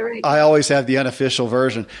to get you the right. I always have the unofficial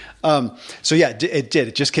version. So yeah, it did.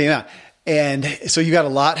 It just came out. And so you got a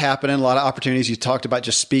lot happening, a lot of opportunities. You talked about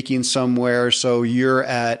just speaking somewhere. So you're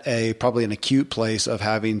at probably an acute place of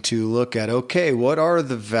having to look at, okay, what are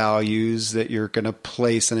the values that you're going to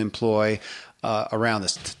place and employ around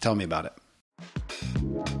this? Tell me about it.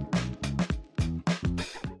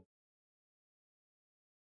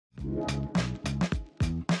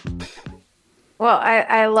 Well,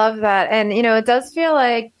 I love that. And, it does feel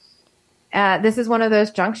like this is one of those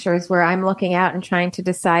junctures where I'm looking out and trying to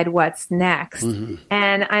decide what's next. Mm-hmm.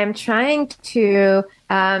 And I'm trying to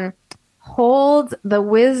hold the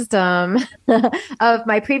wisdom of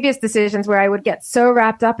my previous decisions where I would get so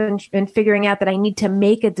wrapped up in figuring out that I need to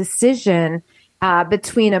make a decision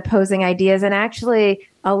between opposing ideas and actually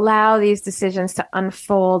allow these decisions to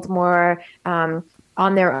unfold more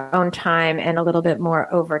on their own time and a little bit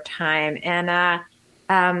more over time. And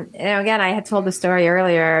again, I had told the story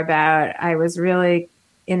earlier about I was really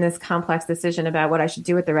in this complex decision about what I should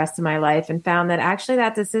do with the rest of my life and found that actually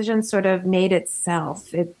that decision sort of made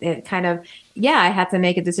itself. It kind of, I had to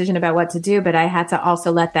make a decision about what to do, but I had to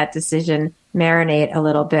also let that decision marinate a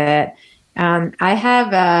little bit. I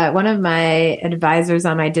have one of my advisors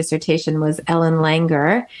on my dissertation was Ellen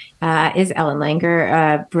Langer. Is Ellen Langer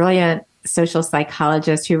a brilliant social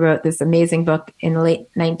psychologist who wrote this amazing book in the late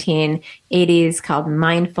 1980s called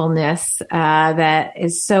Mindfulness, that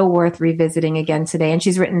is so worth revisiting again today. And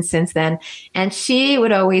she's written since then. And she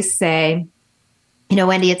would always say,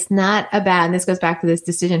 Wendy, it's not about, and this goes back to this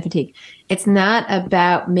decision fatigue, it's not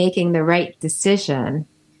about making the right decision.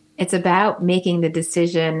 It's about making the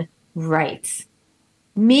decision right.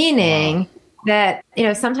 Meaning that,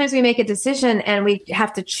 sometimes we make a decision and we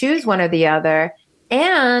have to choose one or the other.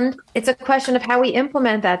 And it's a question of how we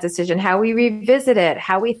implement that decision, how we revisit it,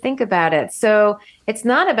 how we think about it. So it's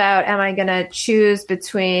not about, am I going to choose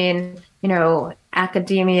between,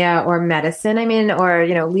 academia or medicine? Or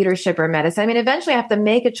leadership or medicine. Eventually I have to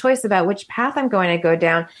make a choice about which path I'm going to go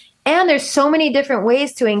down. And there's so many different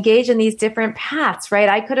ways to engage in these different paths, right?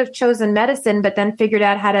 I could have chosen medicine, but then figured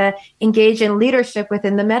out how to engage in leadership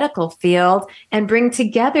within the medical field and bring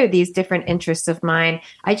together these different interests of mine.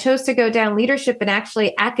 I chose to go down leadership and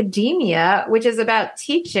actually academia, which is about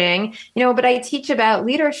teaching, but I teach about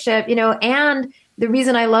leadership, and the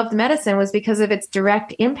reason I loved medicine was because of its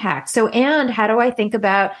direct impact. So, and how do I think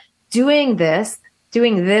about doing this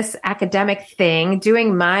academic thing,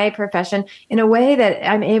 doing my profession in a way that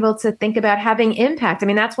I'm able to think about having impact?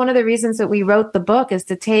 That's one of the reasons that we wrote the book, is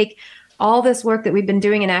to take all this work that we've been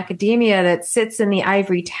doing in academia that sits in the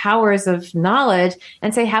ivory towers of knowledge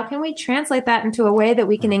and say, how can we translate that into a way that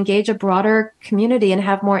we can engage a broader community and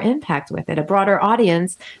have more impact with it, a broader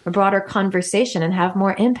audience, a broader conversation, and have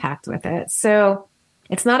more impact with it? So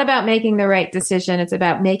it's not about making the right decision. It's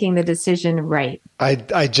about making the decision right.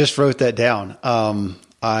 I just wrote that down.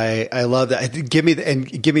 I love that.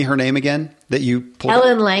 Give me her name again that you pulled.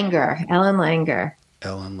 Ellen Langer. Ellen Langer.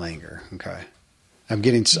 Okay. I'm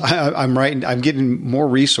getting more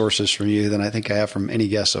resources from you than I think I have from any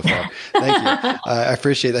guest so far. Thank you. I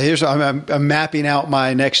appreciate that. I'm mapping out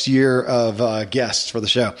my next year of guests for the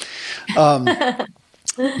show.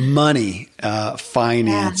 Money,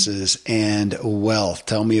 finances, and wealth.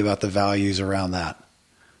 Tell me about the values around that.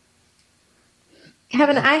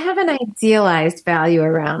 Kevin, I have an idealized value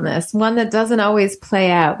around this, one that doesn't always play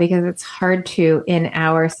out because it's hard to in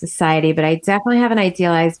our society, but I definitely have an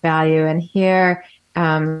idealized value. And here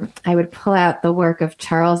I would pull out the work of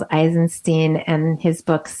Charles Eisenstein and his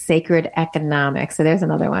book, Sacred Economics. So there's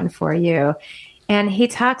another one for you. And he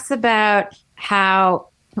talks about how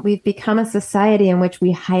we've become a society in which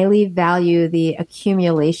we highly value the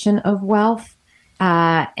accumulation of wealth.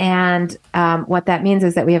 And what that means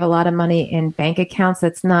is that we have a lot of money in bank accounts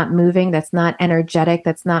that's not moving, that's not energetic,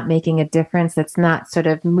 that's not making a difference, that's not sort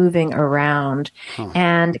of moving around.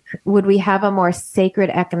 And would we have a more sacred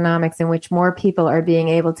economics in which more people are being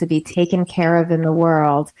able to be taken care of in the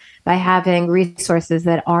world by having resources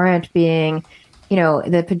that aren't being,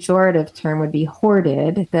 the pejorative term would be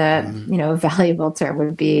hoarded, the, valuable term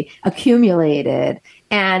would be accumulated,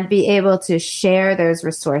 and be able to share those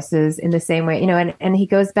resources in the same way, and he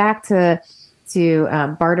goes back to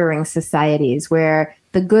bartering societies where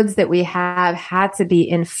the goods that we have had to be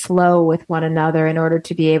in flow with one another in order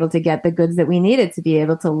to be able to get the goods that we needed to be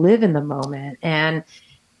able to live in the moment. And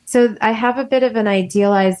so I have a bit of an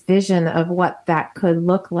idealized vision of what that could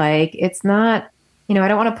look like. It's not, I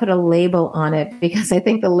don't want to put a label on it because I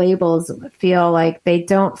think the labels feel like they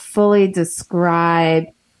don't fully describe,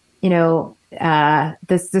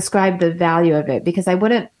 describe the value of it, because I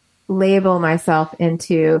wouldn't label myself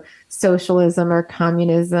into socialism or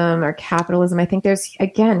communism or capitalism. I think there's,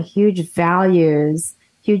 again, huge value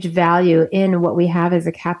in what we have as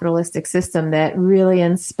a capitalistic system that really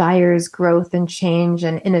inspires growth and change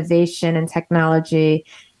and innovation and technology.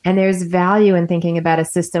 And there's value in thinking about a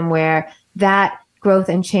system where that growth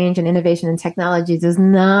and change and innovation and technology does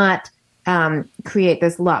not create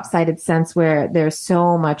this lopsided sense where there's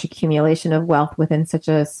so much accumulation of wealth within such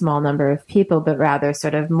a small number of people, but rather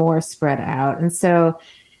sort of more spread out. And so,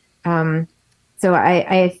 I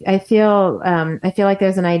feel like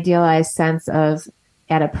there's an idealized sense of,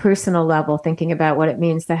 at a personal level, thinking about what it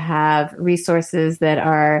means to have resources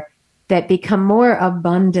that become more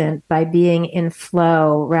abundant by being in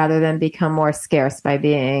flow rather than become more scarce by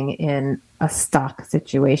being in a stock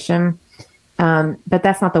situation. But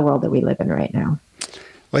that's not the world that we live in right now.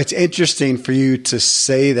 Well, it's interesting for you to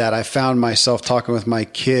say that. I found myself talking with my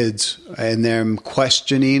kids and them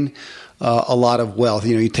questioning a lot of wealth.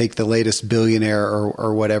 You take the latest billionaire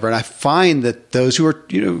or whatever. And I find that those who are,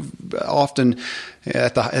 often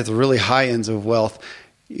at the really high ends of wealth,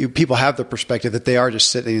 people have the perspective that they are just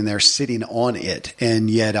sitting there, sitting on it. And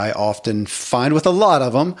yet I often find with a lot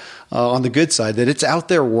of them on the good side that it's out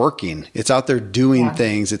there working. It's out there doing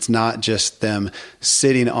things. It's not just them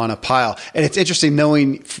sitting on a pile. And it's interesting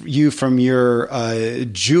knowing you from your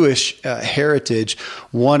Jewish heritage.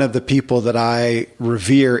 One of the people that I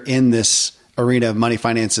revere in this arena of money,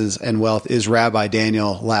 finances, and wealth is Rabbi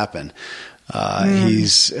Daniel Lapin.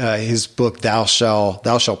 He's his book Thou Shall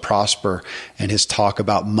Prosper, and his talk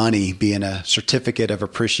about money being a certificate of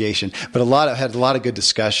appreciation. But had a lot of good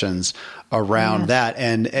discussions around that,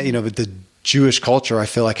 and the Jewish culture I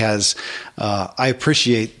feel like has I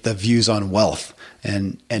appreciate the views on wealth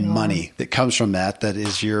and money that comes from that. That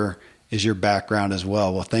is your background as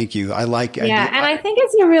well. Well, thank you. I think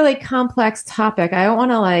it's a really complex topic. I don't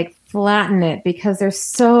want to flatten it because there's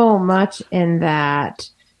so much in that.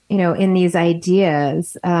 In these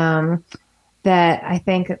ideas, that I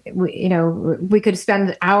think, we could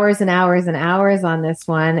spend hours and hours and hours on this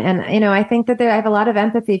one. And, I think that I have a lot of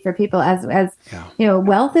empathy for people as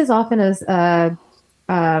wealth is often as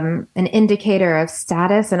an indicator of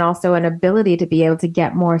status and also an ability to be able to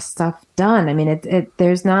get more stuff done. I mean,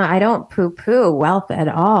 I don't poo-poo wealth at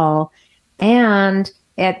all. And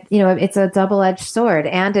it's a double-edged sword,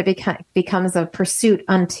 and it becomes a pursuit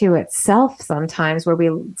unto itself sometimes, where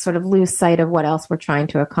we sort of lose sight of what else we're trying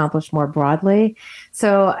to accomplish more broadly.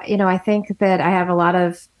 So, I think that I have a lot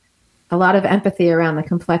of empathy around the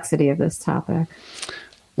complexity of this topic.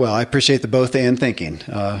 Well, I appreciate the both and thinking.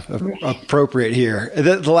 Appropriate here.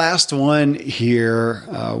 The last one here,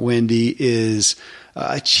 Wendy, is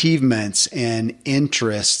achievements and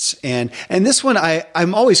interests. And this one,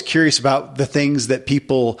 I'm always curious about the things that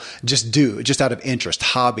people just do, just out of interest,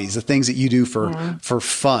 hobbies, the things that you do for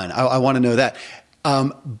fun. I want to know that.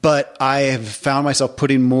 But I have found myself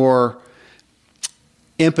putting more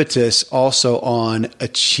impetus also on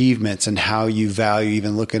achievements and how you value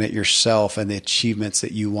even looking at yourself and the achievements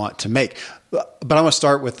that you want to make. But I want to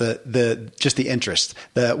start with just the interest,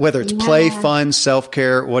 whether it's play, fun,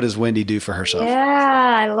 self-care. What does Wendy do for herself?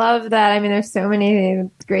 Yeah, I love that. I mean, there's so many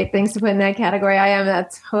great things to put in that category. I am a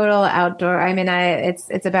total outdoor. I mean,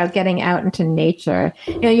 it's about getting out into nature.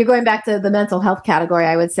 You're going back to the mental health category.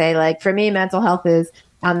 I would say, for me, mental health is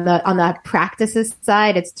on the practices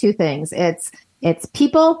side. It's two things. It's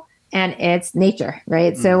people and it's nature,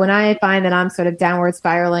 right? So when I find that I'm sort of downward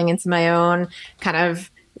spiraling into my own kind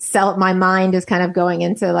of my mind is kind of going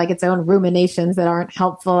into its own ruminations that aren't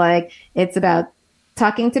helpful. It's about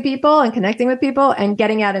talking to people and connecting with people and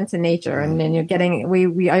getting out into nature. And then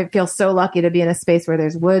I feel so lucky to be in a space where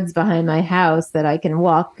there's woods behind my house that I can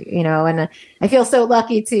walk, and I feel so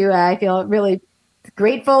lucky I feel really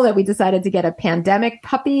grateful that we decided to get a pandemic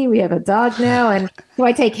puppy. We have a dog now, and so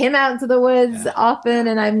I take him out into the woods often.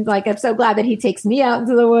 And I'm so glad that he takes me out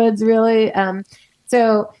into the woods, really.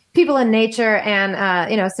 So people in nature,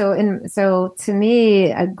 and so to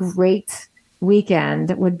me, a great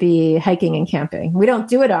weekend would be hiking and camping. We don't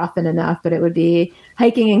do it often enough, but it would be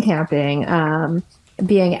hiking and camping,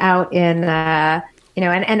 being out in,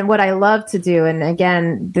 and what I love to do. And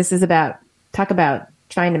again, this is talk about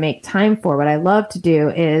trying to make time for. What I love to do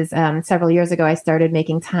is, several years ago, I started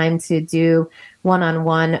making time to do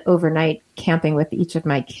one-on-one overnight camping with each of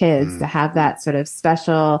my kids, to have that sort of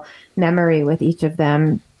special memory with each of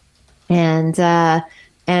them. And that's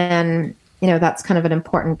kind of an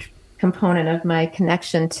important component of my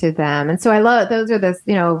connection to them. And so I love,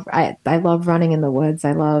 I love running in the woods.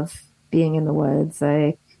 I love being in the woods.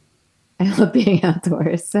 I love being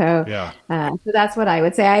outdoors. So, so that's what I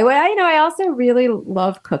would say. I also really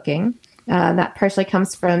love cooking. That partially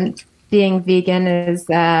comes from being vegan.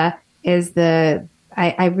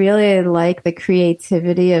 I really like the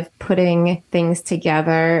creativity of putting things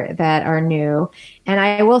together that are new. And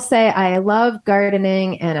I will say I love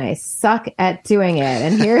gardening and I suck at doing it.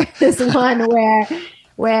 And here is one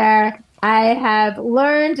where I have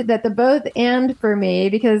learned that the both and for me,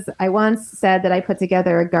 because I once said that I put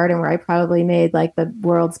together a garden where I probably made the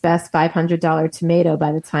world's best $500 tomato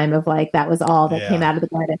by the time of that was all that came out of the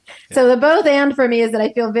garden. Yeah. So the both and for me is that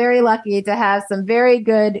I feel very lucky to have some very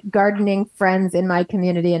good gardening friends in my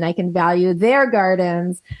community, and I can value their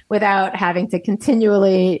gardens without having to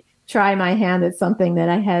continually try my hand at something that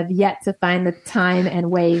I have yet to find the time and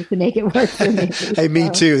way to make it work for me. Hey, me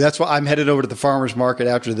too. That's why I'm headed over to the farmer's market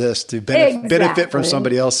after this to benefit from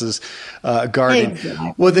somebody else's gardening.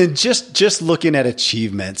 Exactly. Well, then just looking at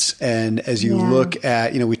achievements, and as you look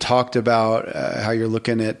at, we talked about how you're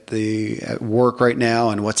looking at at work right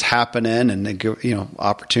now and what's happening, and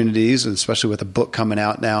opportunities, and especially with a book coming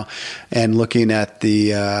out now, and looking at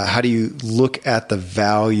how do you look at the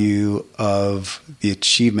value of the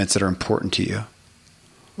achievements that are important to you?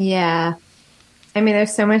 Yeah. I mean,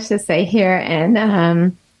 there's so much to say here.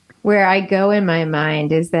 And where I go in my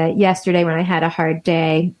mind is that yesterday when I had a hard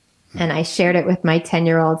day and I shared it with my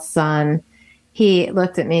 10-year-old son, he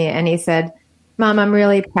looked at me and he said, "Mom, I'm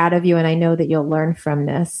really proud of you. And I know that you'll learn from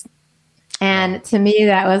this." And to me,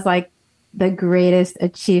 that was like the greatest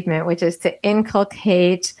achievement, which is to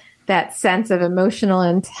inculcate that sense of emotional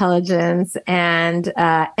intelligence and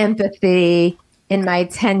empathy in my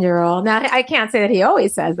 10-year-old. Now, I can't say that he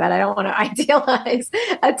always says that. I don't want to idealize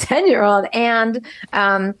a 10-year-old. And,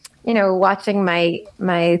 watching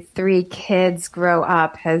my 3 kids grow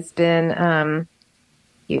up has been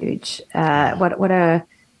huge. What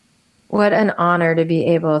an honor to be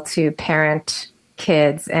able to parent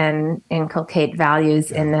kids and inculcate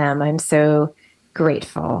values in them. I'm so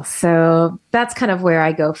grateful. So that's kind of where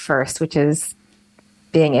I go first, which is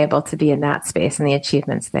being able to be in that space and the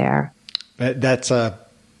achievements there. That's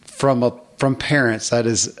from parents. That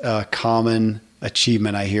is a common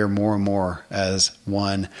achievement. I hear more and more as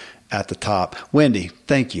one at the top. Wendy,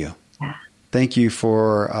 thank you. Yeah. Thank you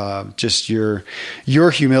for just your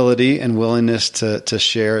humility and willingness to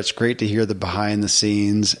share. It's great to hear the behind the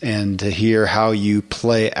scenes and to hear how you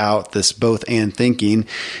play out this both and thinking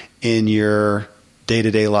in your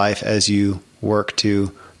day-to-day life as you work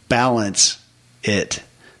to balance it.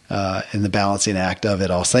 In the balancing act of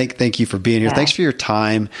it all. Thank you for being here. Yeah. Thanks for your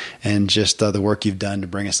time and just the work you've done to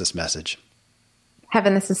bring us this message.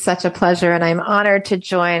 Heaven, this is such a pleasure, and I'm honored to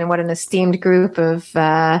join what an esteemed group of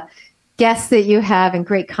guests that you have and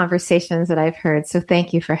great conversations that I've heard. So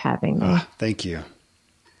thank you for having me. Thank you.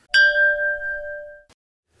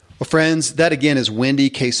 Well, friends, that again is Wendy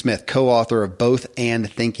K. Smith, co-author of Both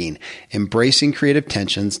and Thinking, Embracing Creative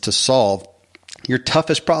Tensions to Solve Your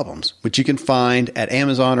Toughest Problems, which you can find at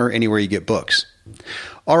Amazon or anywhere you get books.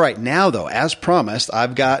 All right, now though, as promised,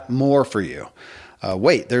 I've got more for you.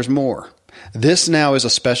 Wait, there's more. This now is a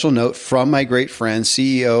special note from my great friend,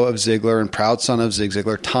 CEO of Ziglar and proud son of Zig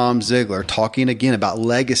Ziglar, Tom Ziglar, talking again about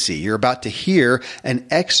legacy. You're about to hear an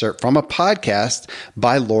excerpt from a podcast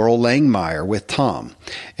by Laurel Langmeyer with Tom.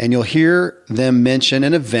 And you'll hear them mention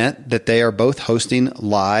an event that they are both hosting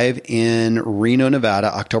live in Reno,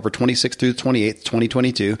 Nevada, October 26th through the 28th,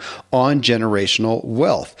 2022, on generational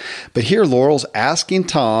wealth. But here Laurel's asking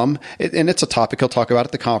Tom, and it's a topic he'll talk about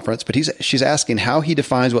at the conference, but she's asking how he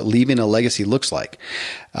defines what leaving a legacy looks like.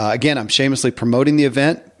 Again, I'm shamelessly promoting the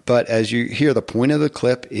event, but as you hear, the point of the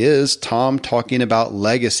clip is Tom talking about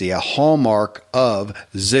legacy, a hallmark of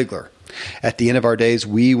Ziglar. At the end of our days,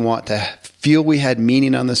 we want to feel we had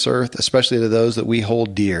meaning on this earth, especially to those that we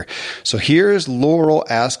hold dear. So here's Laurel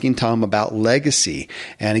asking Tom about legacy.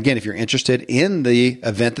 And again, if you're interested in the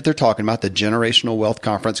event that they're talking about, the Generational Wealth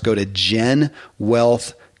Conference, go to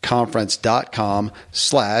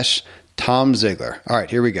genwealthconference.com/Tom Ziglar. All right,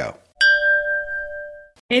 here we go.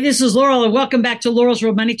 Hey, this is Laurel, and welcome back to Laurel's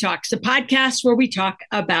Real Money Talks, a podcast where we talk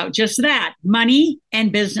about just that, money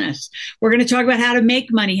and business. We're going to talk about how to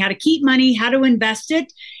make money, how to keep money, how to invest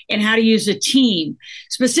it, and how to use a team.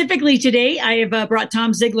 Specifically today, I have brought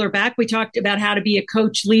Tom Ziglar back. We talked about how to be a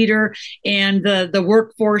coach leader and the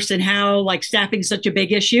workforce and how staffing is such a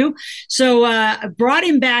big issue. So I brought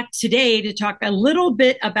him back today to talk a little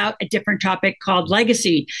bit about a different topic called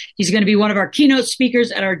legacy. He's going to be one of our keynote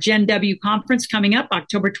speakers at our Gen W conference coming up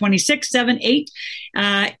October 26, 7, 8,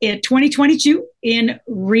 in 2022 in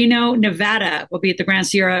Reno, Nevada. We'll be at the Grand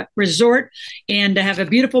Sierra Resort and have a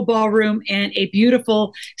beautiful ballroom and a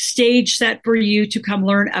beautiful stage set for you to come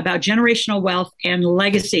learn about generational wealth and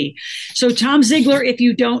legacy. So Tom Ziglar, if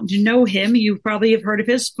you don't know him, you probably have heard of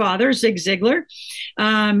his father, Zig Ziglar,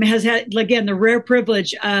 has had, again, the rare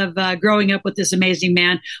privilege of growing up with this amazing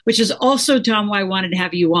man, which is also, Tom, why I wanted to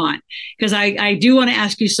have you on, because I do want to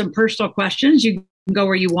ask you some personal questions. You can go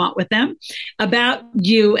where you want with them about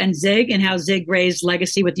you and Zig and how Zig raised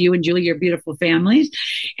legacy with you and Julie, your beautiful families.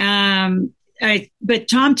 But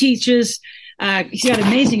Tom teaches. He's got an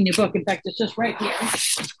amazing new book. In fact, it's just right here.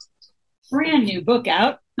 Brand new book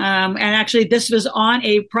out. And actually, this was on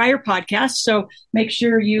a prior podcast. So make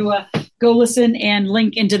sure you go listen and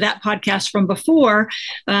link into that podcast from before.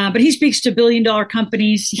 But he speaks to billion-dollar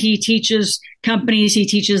companies. He teaches companies. He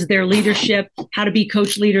teaches their leadership, how to be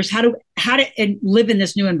coach leaders, how to live in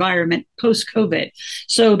this new environment post-COVID.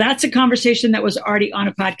 So that's a conversation that was already on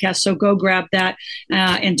a podcast. So go grab that.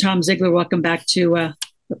 And Tom Ziegler, welcome back to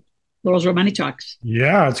Laurel's Real Money Talks.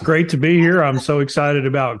 Yeah, it's great to be here. I'm so excited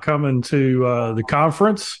about coming to the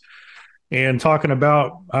conference and talking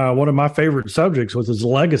about one of my favorite subjects, which is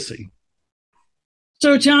legacy.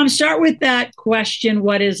 So, Tom, start with that question.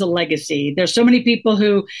 What is a legacy? There's so many people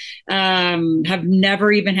who have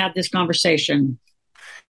never even had this conversation.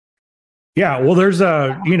 Yeah, well, there's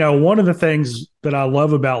one of the things that I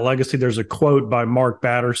love about legacy, there's a quote by Mark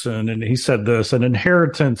Batterson, and he said this: an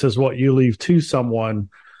inheritance is what you leave to someone.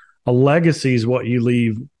 A legacy is what you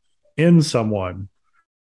leave in someone.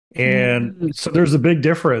 And so there's a big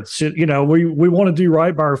difference. We want to do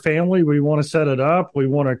right by our family. We want to set it up. We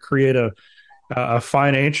want to create a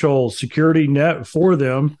financial security net for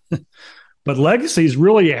them. But legacy is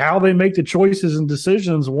really how they make the choices and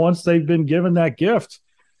decisions once they've been given that gift.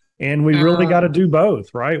 And we really got to do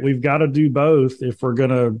both, right? We've got to do both if we're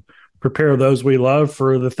going to prepare those we love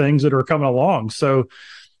for the things that are coming along. So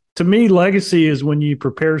to me, legacy is when you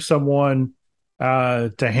prepare someone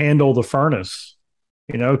to handle the furnace,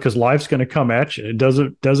 because life's going to come at you. It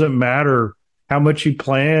doesn't matter how much you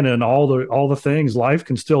plan and all the things, life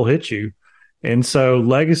can still hit you. And so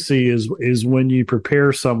legacy is when you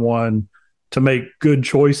prepare someone to make good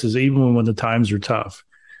choices, even when the times are tough.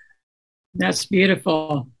 That's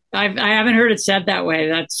beautiful. I haven't heard it said that way.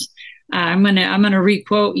 That's I'm gonna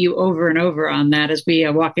requote you over and over on that as we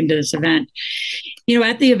walk into this event.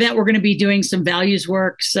 At the event, we're going to be doing some values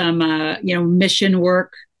work, some mission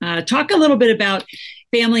work. Talk a little bit about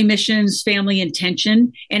family missions, family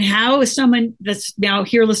intention, and how is someone that's now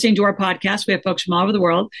here listening to our podcast, we have folks from all over the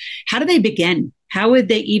world, how do they begin? How would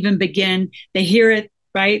they even begin? They hear it,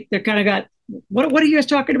 right? They're kind of got, what are you guys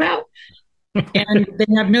talking about? And they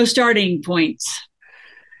have no starting points.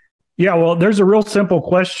 Yeah, well, there's a real simple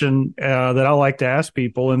question that I like to ask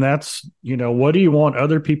people, and that's, what do you want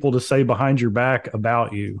other people to say behind your back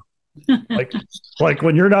about you? like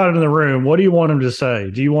when you're not in the room, what do you want them to say?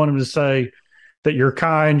 Do you want them to say that you're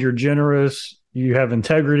kind, you're generous, you have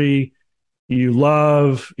integrity, you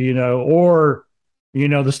love, or,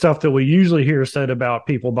 the stuff that we usually hear said about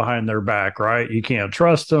people behind their back, right? You can't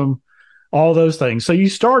trust them, all those things. So you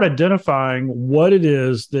start identifying what it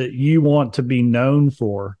is that you want to be known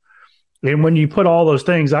for. And when you put all those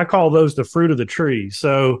things, I call those the fruit of the tree.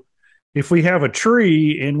 So if we have a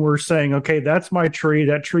tree and we're saying, okay, that's my tree,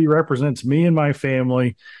 that tree represents me and my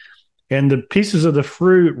family, and the pieces of the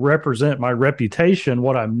fruit represent my reputation,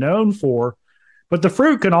 what I'm known for. But the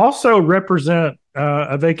fruit can also represent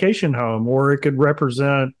a vacation home, or it could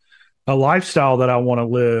represent a lifestyle that I want to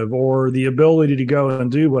live, or the ability to go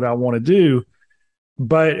and do what I want to do.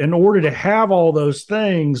 But in order to have all those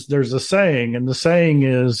things, there's a saying, and the saying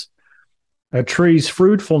is, a tree's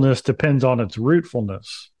fruitfulness depends on its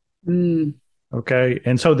rootfulness. Okay.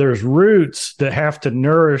 And so there's roots that have to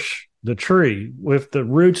nourish the tree. If the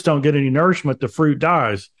roots don't get any nourishment, the fruit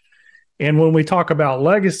dies. And when we talk about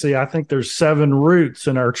legacy, I think there's 7 roots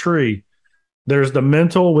in our tree. There's the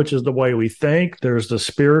mental, which is the way we think. There's the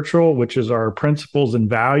spiritual, which is our principles and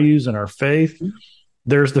values and our faith.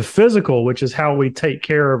 There's the physical, which is how we take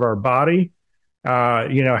care of our body.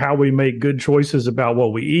 How we make good choices about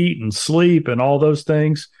what we eat and sleep and all those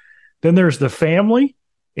things. Then there's the family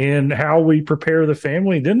and how we prepare the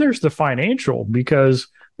family. Then there's the financial, because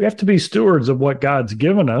we have to be stewards of what God's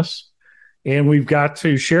given us. And we've got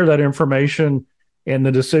to share that information and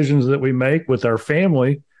the decisions that we make with our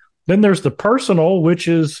family. Then there's the personal, which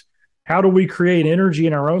is how do we create energy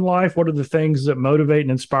in our own life? What are the things that motivate and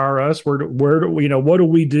inspire us? What do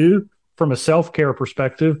we do from a self-care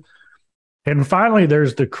perspective? And finally,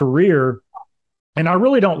 there's the career. And I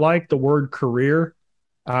really don't like the word career.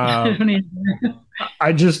 To me,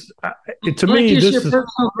 this is your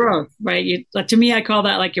personal growth, right? To me, I call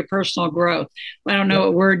that like your personal growth. I don't know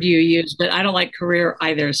what word you use, but I don't like career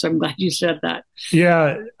either. So I'm glad you said that.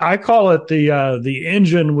 Yeah, I call it the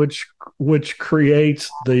engine which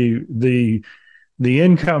creates the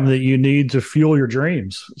income that you need to fuel your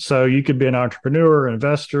dreams. So you could be an entrepreneur,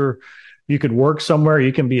 investor. You could work somewhere.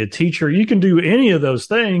 You can be a teacher. You can do any of those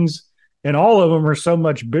things. And all of them are so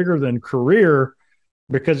much bigger than career,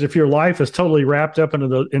 because if your life is totally wrapped up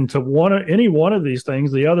into any one of these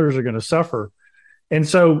things, the others are going to suffer. And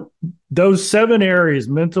so those 7 areas,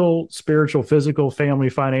 mental, spiritual, physical, family,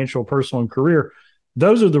 financial, personal, and career,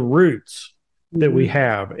 those are the roots that we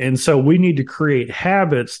have. And so we need to create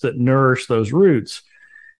habits that nourish those roots.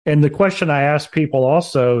 And the question I ask people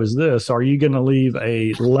also is this: are you going to leave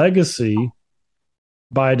a legacy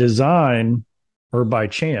by design or by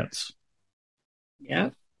chance? Yeah.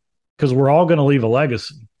 Because we're all going to leave a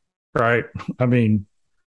legacy, right? I mean,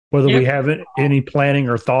 whether we have any planning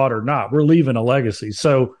or thought or not, we're leaving a legacy.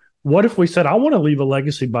 So what if we said, I want to leave a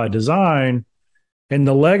legacy by design, and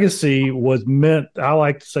the legacy was meant, I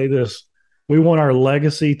like to say this, we want our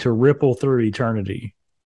legacy to ripple through eternity.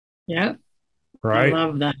 Yeah. Right. I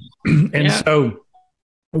love that. And so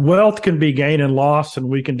wealth can be gained and lost, and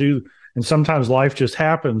we can do, and sometimes life just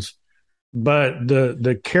happens. But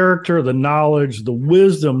the character, the knowledge, the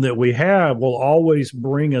wisdom that we have will always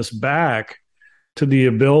bring us back to the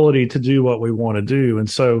ability to do what we want to do. And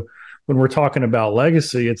so when we're talking about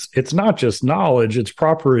legacy, it's not just knowledge, it's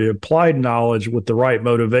properly applied knowledge with the right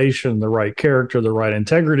motivation, the right character, the right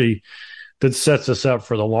integrity that sets us up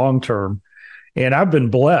for the long term. And I've been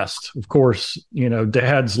blessed. Of course,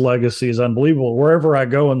 Dad's legacy is unbelievable. Wherever I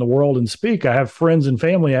go in the world and speak, I have friends and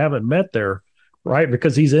family I haven't met there, right?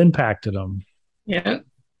 Because he's impacted them. Yeah.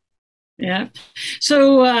 Yeah.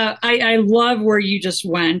 So I love where you just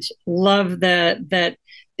went. Love the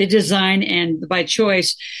design and by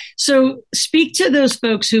choice. So speak to those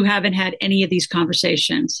folks who haven't had any of these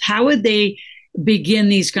conversations. How would they begin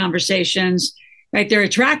these conversations? Right, they're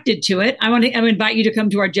attracted to it. I invite you to come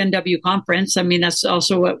to our Gen W conference. I mean, that's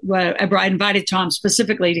also what I invited Tom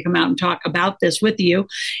specifically to come out and talk about this with you.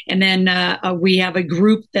 And then we have a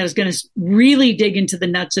group that is going to really dig into the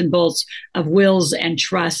nuts and bolts of wills and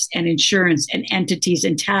trusts and insurance and entities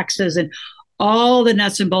and taxes and all the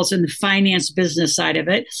nuts and bolts in the finance business side of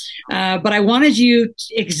it. But I wanted you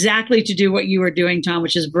exactly to do what you were doing, Tom,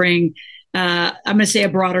 which is bring I'm going to say a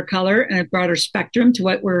broader color and a broader spectrum to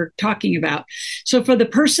what we're talking about. So for the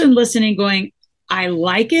person listening going, I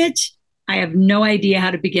like it, I have no idea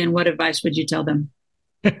how to begin, what advice would you tell them?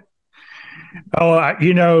 If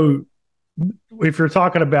you're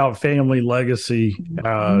talking about family legacy,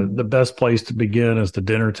 the best place to begin is the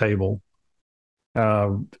dinner table.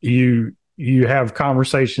 You have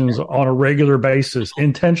conversations on a regular basis,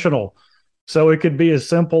 intentional. So it could be as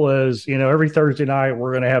simple as, every Thursday night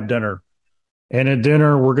we're going to have dinner. And at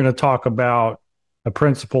dinner, we're going to talk about a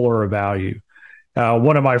principle or a value.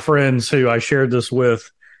 One of my friends who I shared this with,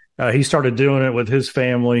 he started doing it with his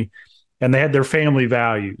family, and they had their family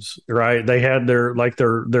values, right? They had their,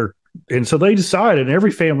 and so they decided, and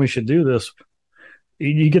every family should do this.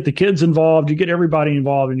 You get the kids involved, you get everybody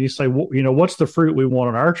involved, and you say, well, what's the fruit we want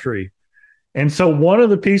on our tree? And so one of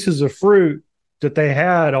the pieces of fruit that they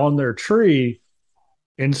had on their tree,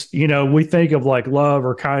 and, we think of like love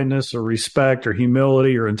or kindness or respect or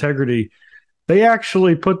humility or integrity. They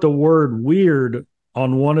actually put the word weird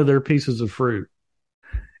on one of their pieces of fruit.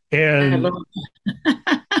 And,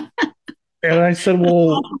 and I said,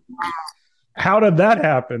 well, how did that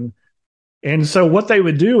happen? And so what they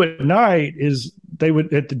would do at night is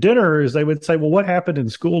at the dinner is they would say, well, what happened in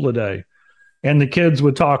school today? And the kids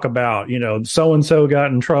would talk about, so-and-so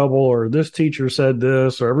got in trouble, or this teacher said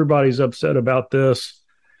this, or everybody's upset about this.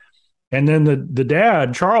 And then the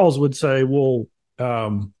dad, Charles, would say, well,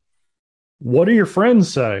 what do your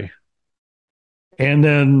friends say? And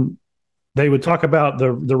then they would talk about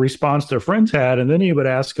the response their friends had. And then he would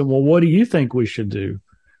ask them, well, what do you think we should do?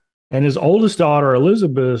 And his oldest daughter,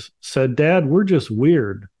 Elizabeth, said, Dad, we're just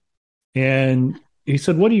weird. And he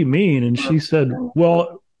said, what do you mean? And she said,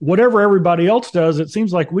 well, whatever everybody else does, it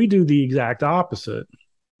seems like we do the exact opposite.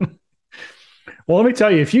 Well, let me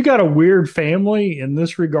tell you, if you got a weird family in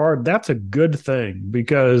this regard, that's a good thing,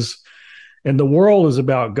 because and the world is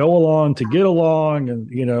about go along to get along, and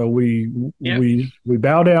we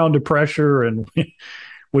bow down to pressure, and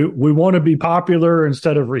we want to be popular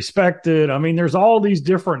instead of respected. I mean, there's all these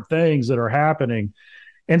different things that are happening,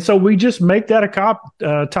 and so we just make that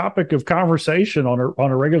a topic of conversation on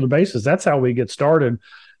a regular basis. That's how we get started.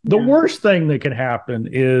 The worst thing that can happen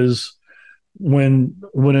is when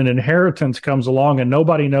an inheritance comes along and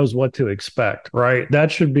nobody knows what to expect, right?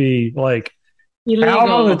 That should be like illegal. Out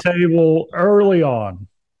on the table early on.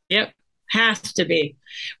 Yep. Has to be.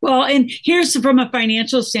 Well, and here's from a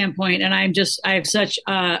financial standpoint, and I have such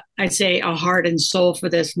I'd say a heart and soul for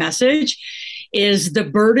this message, is the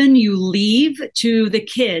burden you leave to the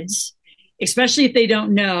kids, especially if they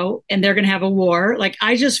don't know and they're going to have a war. Like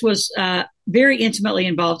I just was very intimately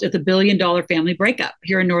involved with a $1 billion family breakup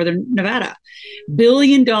here in Northern Nevada. $1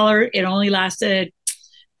 billion. It only lasted,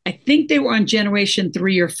 I think they were on generation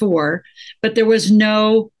 3 or 4, but there was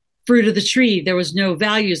no fruit of the tree. There was no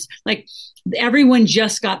values. Like everyone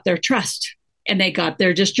just got their trust. and they got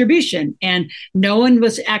their distribution, and no one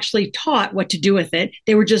was actually taught what to do with it.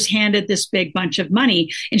 They were just handed this big bunch of money.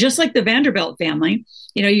 And just like the Vanderbilt family,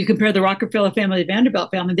 you compare the Rockefeller family to the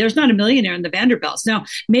Vanderbilt family, there's not a millionaire in the Vanderbilts. Now,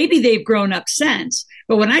 maybe they've grown up since,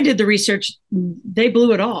 but when I did the research, they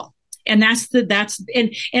blew it all. And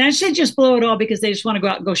and I said just blow it all because they just want to go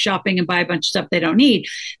out and go shopping and buy a bunch of stuff they don't need.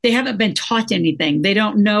 They haven't been taught anything. They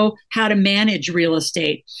don't know how to manage real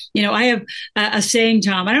estate. I have a saying,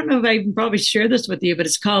 Tom, I don't know if I can probably share this with you, but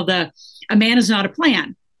it's called a man is not a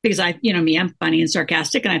plan. Because I'm funny and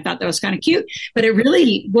sarcastic, and I thought that was kind of cute, but it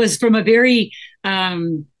really was from a very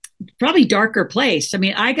probably darker place. I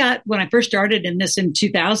mean, I got, when I first started in this in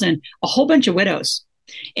 2000, a whole bunch of widows,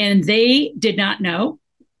 and they did not know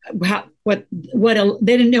they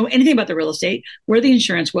didn't know anything about the real estate, where the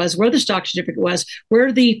insurance was, where the stock certificate was,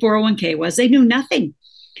 where the 401k was. They knew nothing.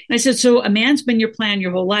 And I said, so a man's been your plan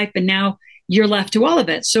your whole life, and now you're left to all of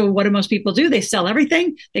it. So what do most people do? They sell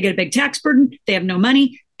everything. They get a big tax burden. They have no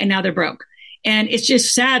money, and now they're broke. And it's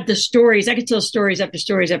just sad. The stories, I could tell stories after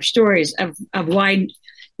stories after stories of why,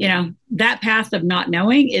 that path of not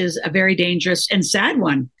knowing is a very dangerous and sad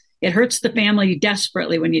one. It hurts the family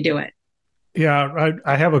desperately when you do it. Yeah,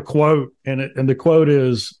 I have a quote, and the quote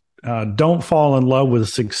is, don't fall in love with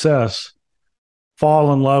success.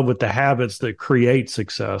 Fall in love with the habits that create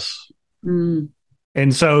success. Mm.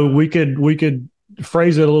 And so we could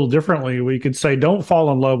phrase it a little differently. We could say, don't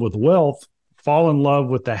fall in love with wealth. Fall in love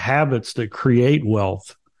with the habits that create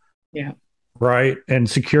wealth. Yeah. Right. And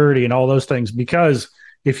security and all those things. Because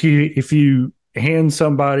if you hand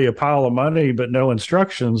somebody a pile of money but no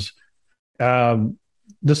instructions,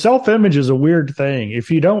 the self-image is a weird thing.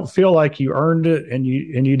 If you don't feel like you earned it and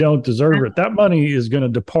you don't deserve it, that money is going to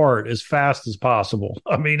depart as fast as possible.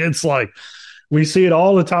 I mean, it's like we see it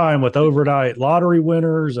all the time with overnight lottery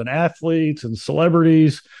winners and athletes and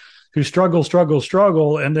celebrities who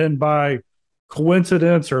struggle, and then by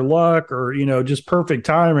coincidence or luck or just perfect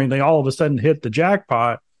timing, they all of a sudden hit the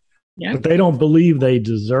jackpot. Yeah. But they don't believe they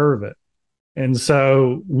deserve it. And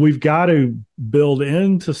so we've got to build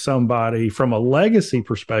into somebody from a legacy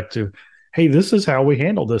perspective. Hey, this is how we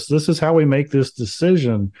handle this. This is how we make this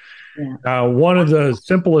decision. Yeah. One of the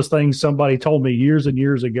simplest things somebody told me years and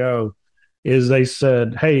years ago is they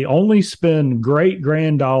said, hey, only spend great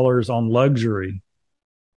grand dollars on luxury.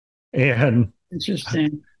 And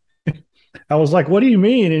interesting. I was like, what do you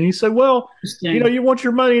mean? And he said, well, you want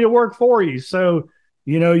your money to work for you. So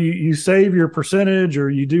you save your percentage or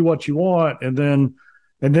you do what you want, and then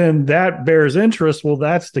that bears interest. Well,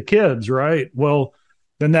 that's the kids, right? Well,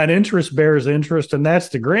 then that interest bears interest, and that's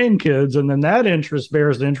the grandkids, and then that interest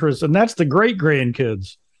bears interest, and that's the great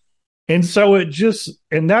grandkids. And so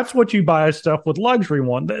and that's what you buy stuff with luxury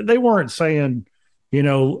one. They weren't saying,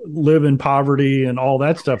 live in poverty and all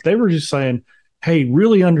that stuff. They were just saying, hey,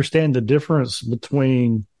 really understand the difference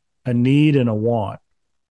between a need and a want.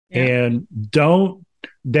 Yeah. And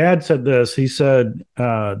Dad said this. He said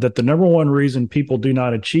that the number one reason people do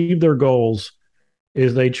not achieve their goals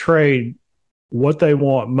is they trade what they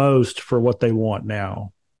want most for what they want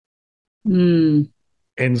now. Mm.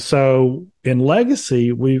 And so in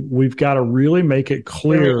legacy, we've got to really make it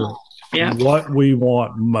clear what we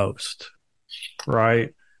want most,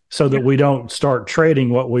 right? So that we don't start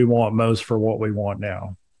trading what we want most for what we want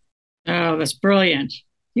now. Oh, that's brilliant.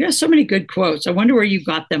 You have so many good quotes. I wonder where you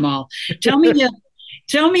got them all. Tell me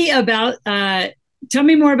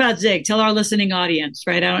more about Zig. Tell our listening audience,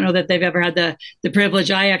 right? I don't know that they've ever had the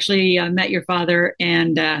privilege. I actually met your father,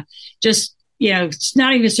 and it's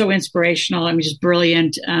not even so inspirational. I mean, just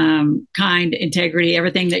brilliant, kind, integrity,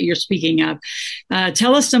 everything that you're speaking of.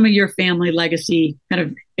 Tell us some of your family legacy kind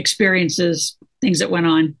of experiences, things that went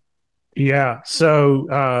on. Yeah.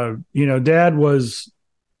 So, Dad was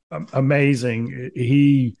amazing.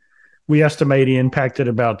 We estimate he impacted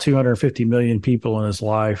about 250 million people in his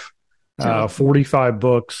life, 45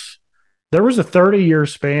 books. There was a 30-year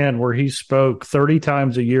span where he spoke 30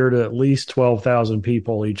 times a year to at least 12,000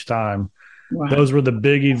 people each time. Wow. Those were the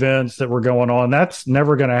big events that were going on. That's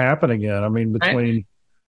never going to happen again. I mean, between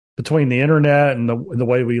the internet and the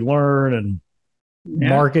way we learn and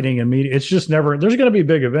marketing and media, it's just never, there's going to be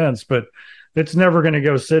big events, but it's never going to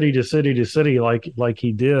go city to city to city like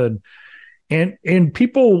he did. And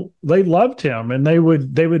people, they loved him, and they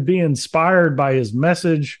would be inspired by his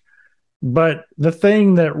message. But the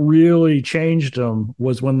thing that really changed them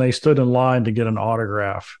was when they stood in line to get an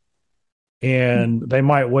autograph, and they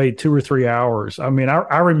might wait 2 or 3 hours. I mean,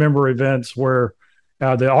 I remember events where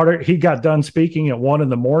he got done speaking at 1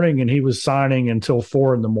 a.m. and he was signing until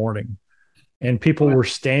 4 a.m. And people were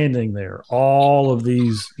standing there all of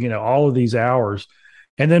these hours.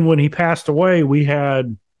 And then when he passed away, we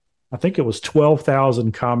had, I think it was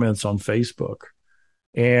 12,000 comments on Facebook.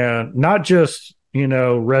 And not just,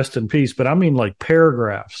 rest in peace, but I mean like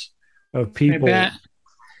paragraphs of people.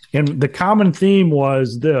 And the common theme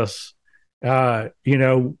was this, what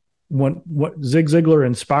Zig Ziglar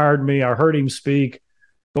inspired me. I heard him speak,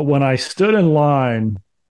 but when I stood in line,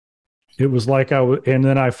 it was like and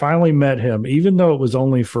then I finally met him, even though it was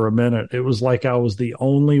only for a minute, it was like I was the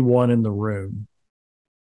only one in the room.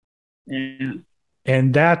 Yeah.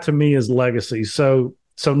 And that to me is legacy. So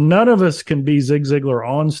none of us can be Zig Ziglar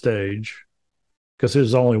on stage because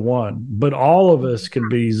there's only one, but all of us can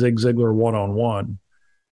be Zig Ziglar one-on-one.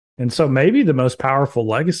 And so maybe the most powerful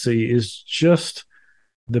legacy is just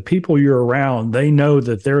the people you're around. They know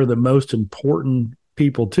that they're the most important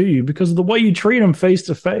people to you because of the way you treat them face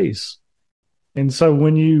to face. And so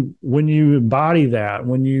when you embody that,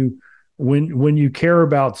 when you care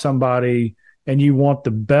about somebody and you want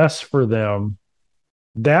the best for them,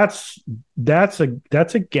 that's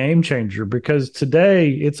a game changer, because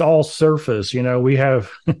today it's all surface. We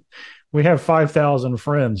have 5,000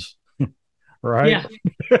 friends, right?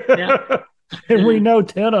 Yeah. And we know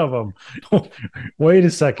 10 of them. Wait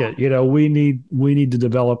a second. We need to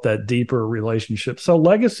develop that deeper relationship. So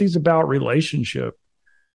legacy is about relationship.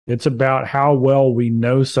 It's about how well we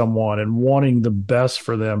know someone and wanting the best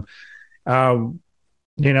for them.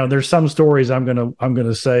 There's some stories I'm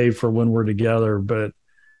gonna save for when we're together, but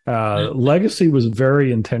legacy was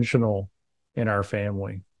very intentional in our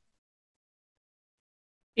family.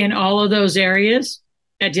 In all of those areas,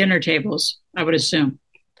 at dinner tables, I would assume.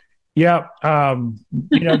 Yeah.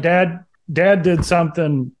 Dad did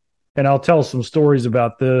something, and I'll tell some stories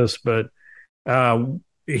about this, but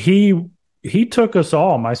he took us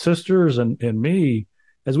all, my sisters and me,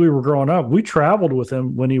 as we were growing up. We traveled with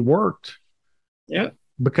him when he worked. Yep.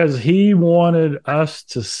 Because he wanted us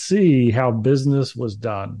to see how business was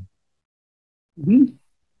done. Mm-hmm.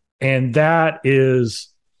 And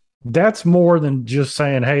that's more than just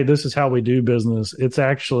saying, hey, this is how we do business. It's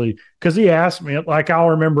actually, because he asked me, like, I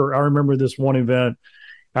remember this one event.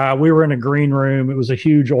 We were in a green room. It was a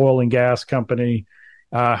huge oil and gas company,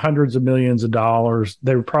 hundreds of millions of dollars.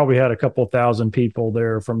 They probably had a couple thousand people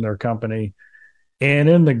there from their company. And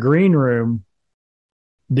in the green room,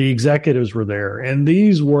 the executives were there. And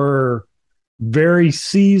these were very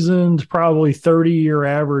seasoned, probably 30-year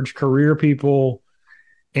average career people.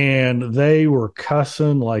 And they were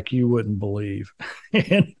cussing like you wouldn't believe.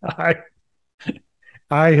 And I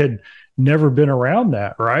had never been around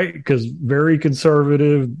that, right? Because very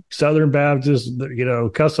conservative Southern Baptist,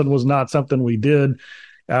 cussing was not something we did.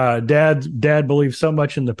 Dad believed so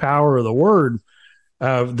much in the power of the word,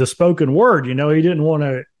 the spoken word. He didn't want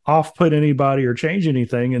to off-put anybody or change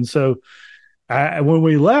anything. And so when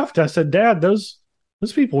we left, I said, Dad, those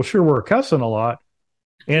people sure were cussing a lot.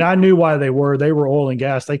 And I knew why they were. They were oil and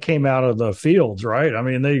gas. They came out of the fields, right? I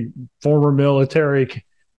mean, they former military,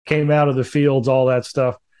 came out of the fields, all that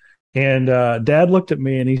stuff. And Dad looked at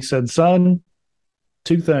me and he said, son,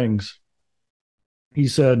 two things. He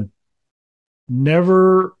said,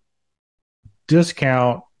 never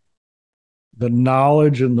discount the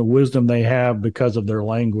knowledge and the wisdom they have because of their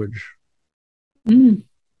language. Mm.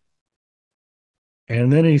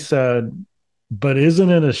 And then he said, but isn't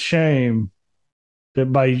it a shame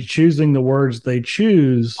that by choosing the words they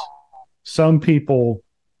choose, some people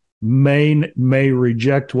may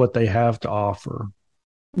reject what they have to offer?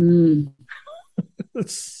 Mm.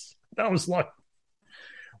 That was like,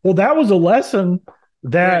 well, that was a lesson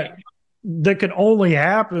that could only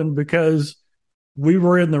happen because we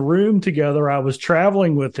were in the room together. I was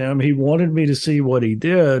traveling with him. He wanted me to see what he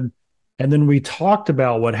did. And then we talked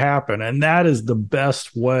about what happened. And that is the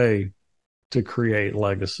best way to create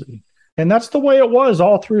legacy. And that's the way it was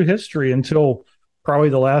all through history until probably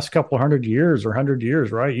the last couple of 100 years,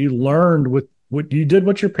 right? You learned what you did,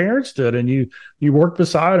 what your parents did, and you worked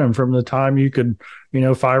beside them from the time you could,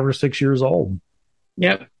 5 or 6 years old.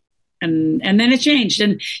 Yep. And then it changed.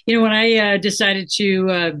 And, when I decided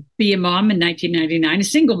to be a mom in 1999, a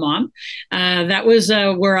single mom, that was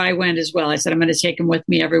where I went as well. I said, I'm going to take them with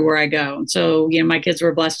me everywhere I go. And so, my kids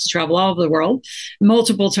were blessed to travel all over the world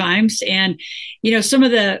multiple times. And, some of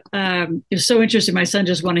the, it was so interesting. My son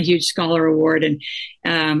just won a huge scholar award, and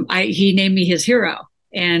he named me his hero.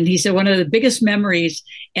 And he said one of the biggest memories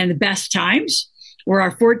and the best times were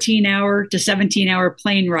our 14-hour to 17-hour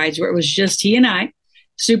plane rides where it was just he and I,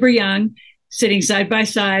 super young, sitting side by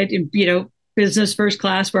side in, business first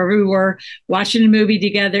class, wherever we were, watching a movie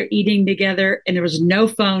together, eating together. And there was no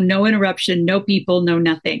phone, no interruption, no people, no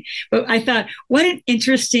nothing. But I thought, what an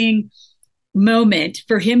interesting moment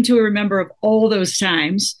for him to remember of all those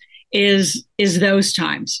times is those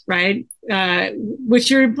times, right? Which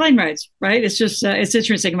are plane rides, right? It's just, it's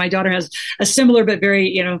interesting. My daughter has a similar, but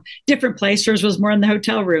very, different place. Hers was more in the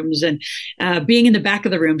hotel rooms and being in the back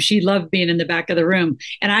of the room. She loved being in the back of the room.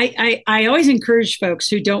 And I always encourage folks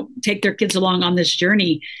who don't take their kids along on this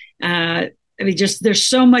journey. There's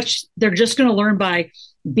so much they're just going to learn by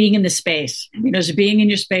being in the space, so being in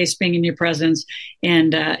your space, being in your presence,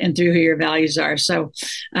 and through who your values are. So,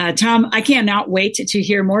 Tom, I cannot wait to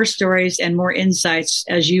hear more stories and more insights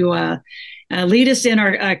as you lead us in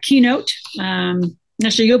our keynote.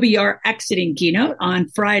 Actually, you'll be our exiting keynote on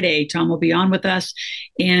Friday. Tom will be on with us.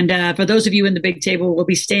 And for those of you in the big table, we'll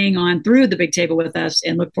be staying on through the big table with us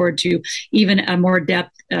and look forward to even a more depth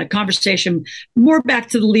conversation, more back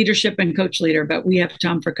to the leadership and coach leader. But we have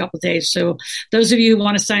Tom for a couple of days. So those of you who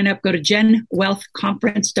want to sign up, go to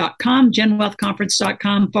genwealthconference.com,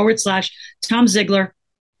 genwealthconference.com/Tom Ziglar.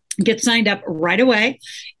 Get signed up right away,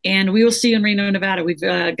 and we will see you in Reno, Nevada. We've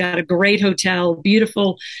got a great hotel,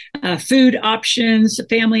 beautiful food options,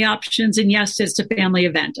 family options, and yes, it's a family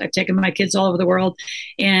event. I've taken my kids all over the world,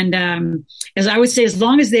 and as I would say, as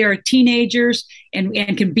long as they are teenagers and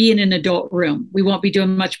can be in an adult room, we won't be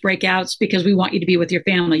doing much breakouts because we want you to be with your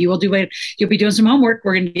family. You'll be doing some homework.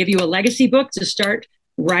 We're going to give you a legacy book to start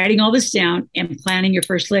writing all this down and planning your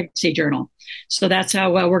first legacy journal. So that's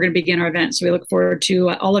how we're going to begin our event. So we look forward to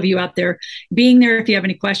all of you out there being there. If you have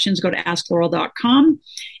any questions, go to asklaurel.com.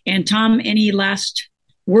 And Tom, any last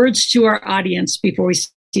words to our audience before we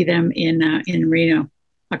see them in Reno,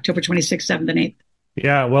 October 26th, 7th, and 8th?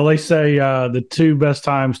 Yeah, well, they say the two best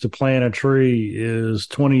times to plant a tree is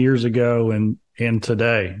 20 years ago and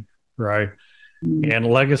today, right? Mm-hmm. And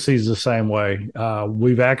legacy is the same way.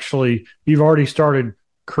 You've already started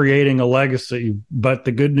creating a legacy, but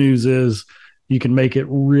the good news is you can make it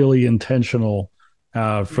really intentional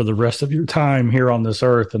for the rest of your time here on this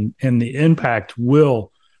earth, and the impact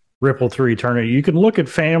will ripple through eternity. You can look at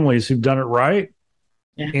families who've done it right,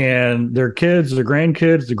 and their kids, their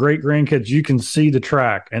grandkids, the great grandkids, you can see the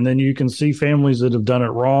track, and then you can see families that have done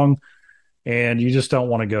it wrong, and you just don't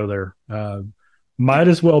want to go there. Might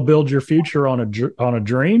as well build your future on a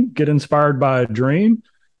dream, get inspired by a dream,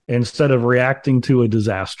 instead of reacting to a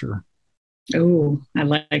disaster. Oh, I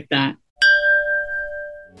like that.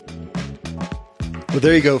 Well,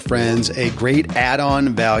 there you go, friends. A great add-on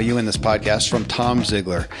value in this podcast from Tom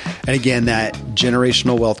Ziglar. And again, that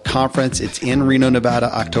Generational Wealth Conference, it's in Reno,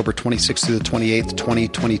 Nevada, October 26th through the 28th,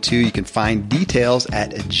 2022. You can find details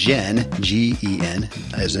at Gen, as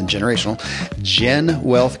in generational,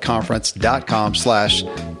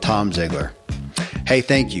 genwealthconference.com/Tom Ziglar. Hey,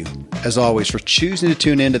 thank you, as always, for choosing to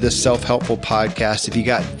tune into this self-helpful podcast. If you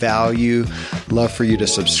got value, love for you to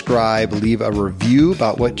subscribe, leave a review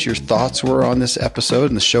about what your thoughts were on this episode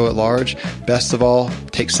and the show at large. Best of all,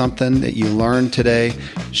 take something that you learned today,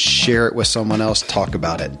 share it with someone else, talk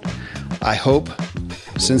about it. I hope,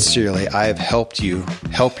 sincerely, I have helped you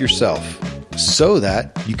help yourself so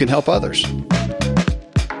that you can help others.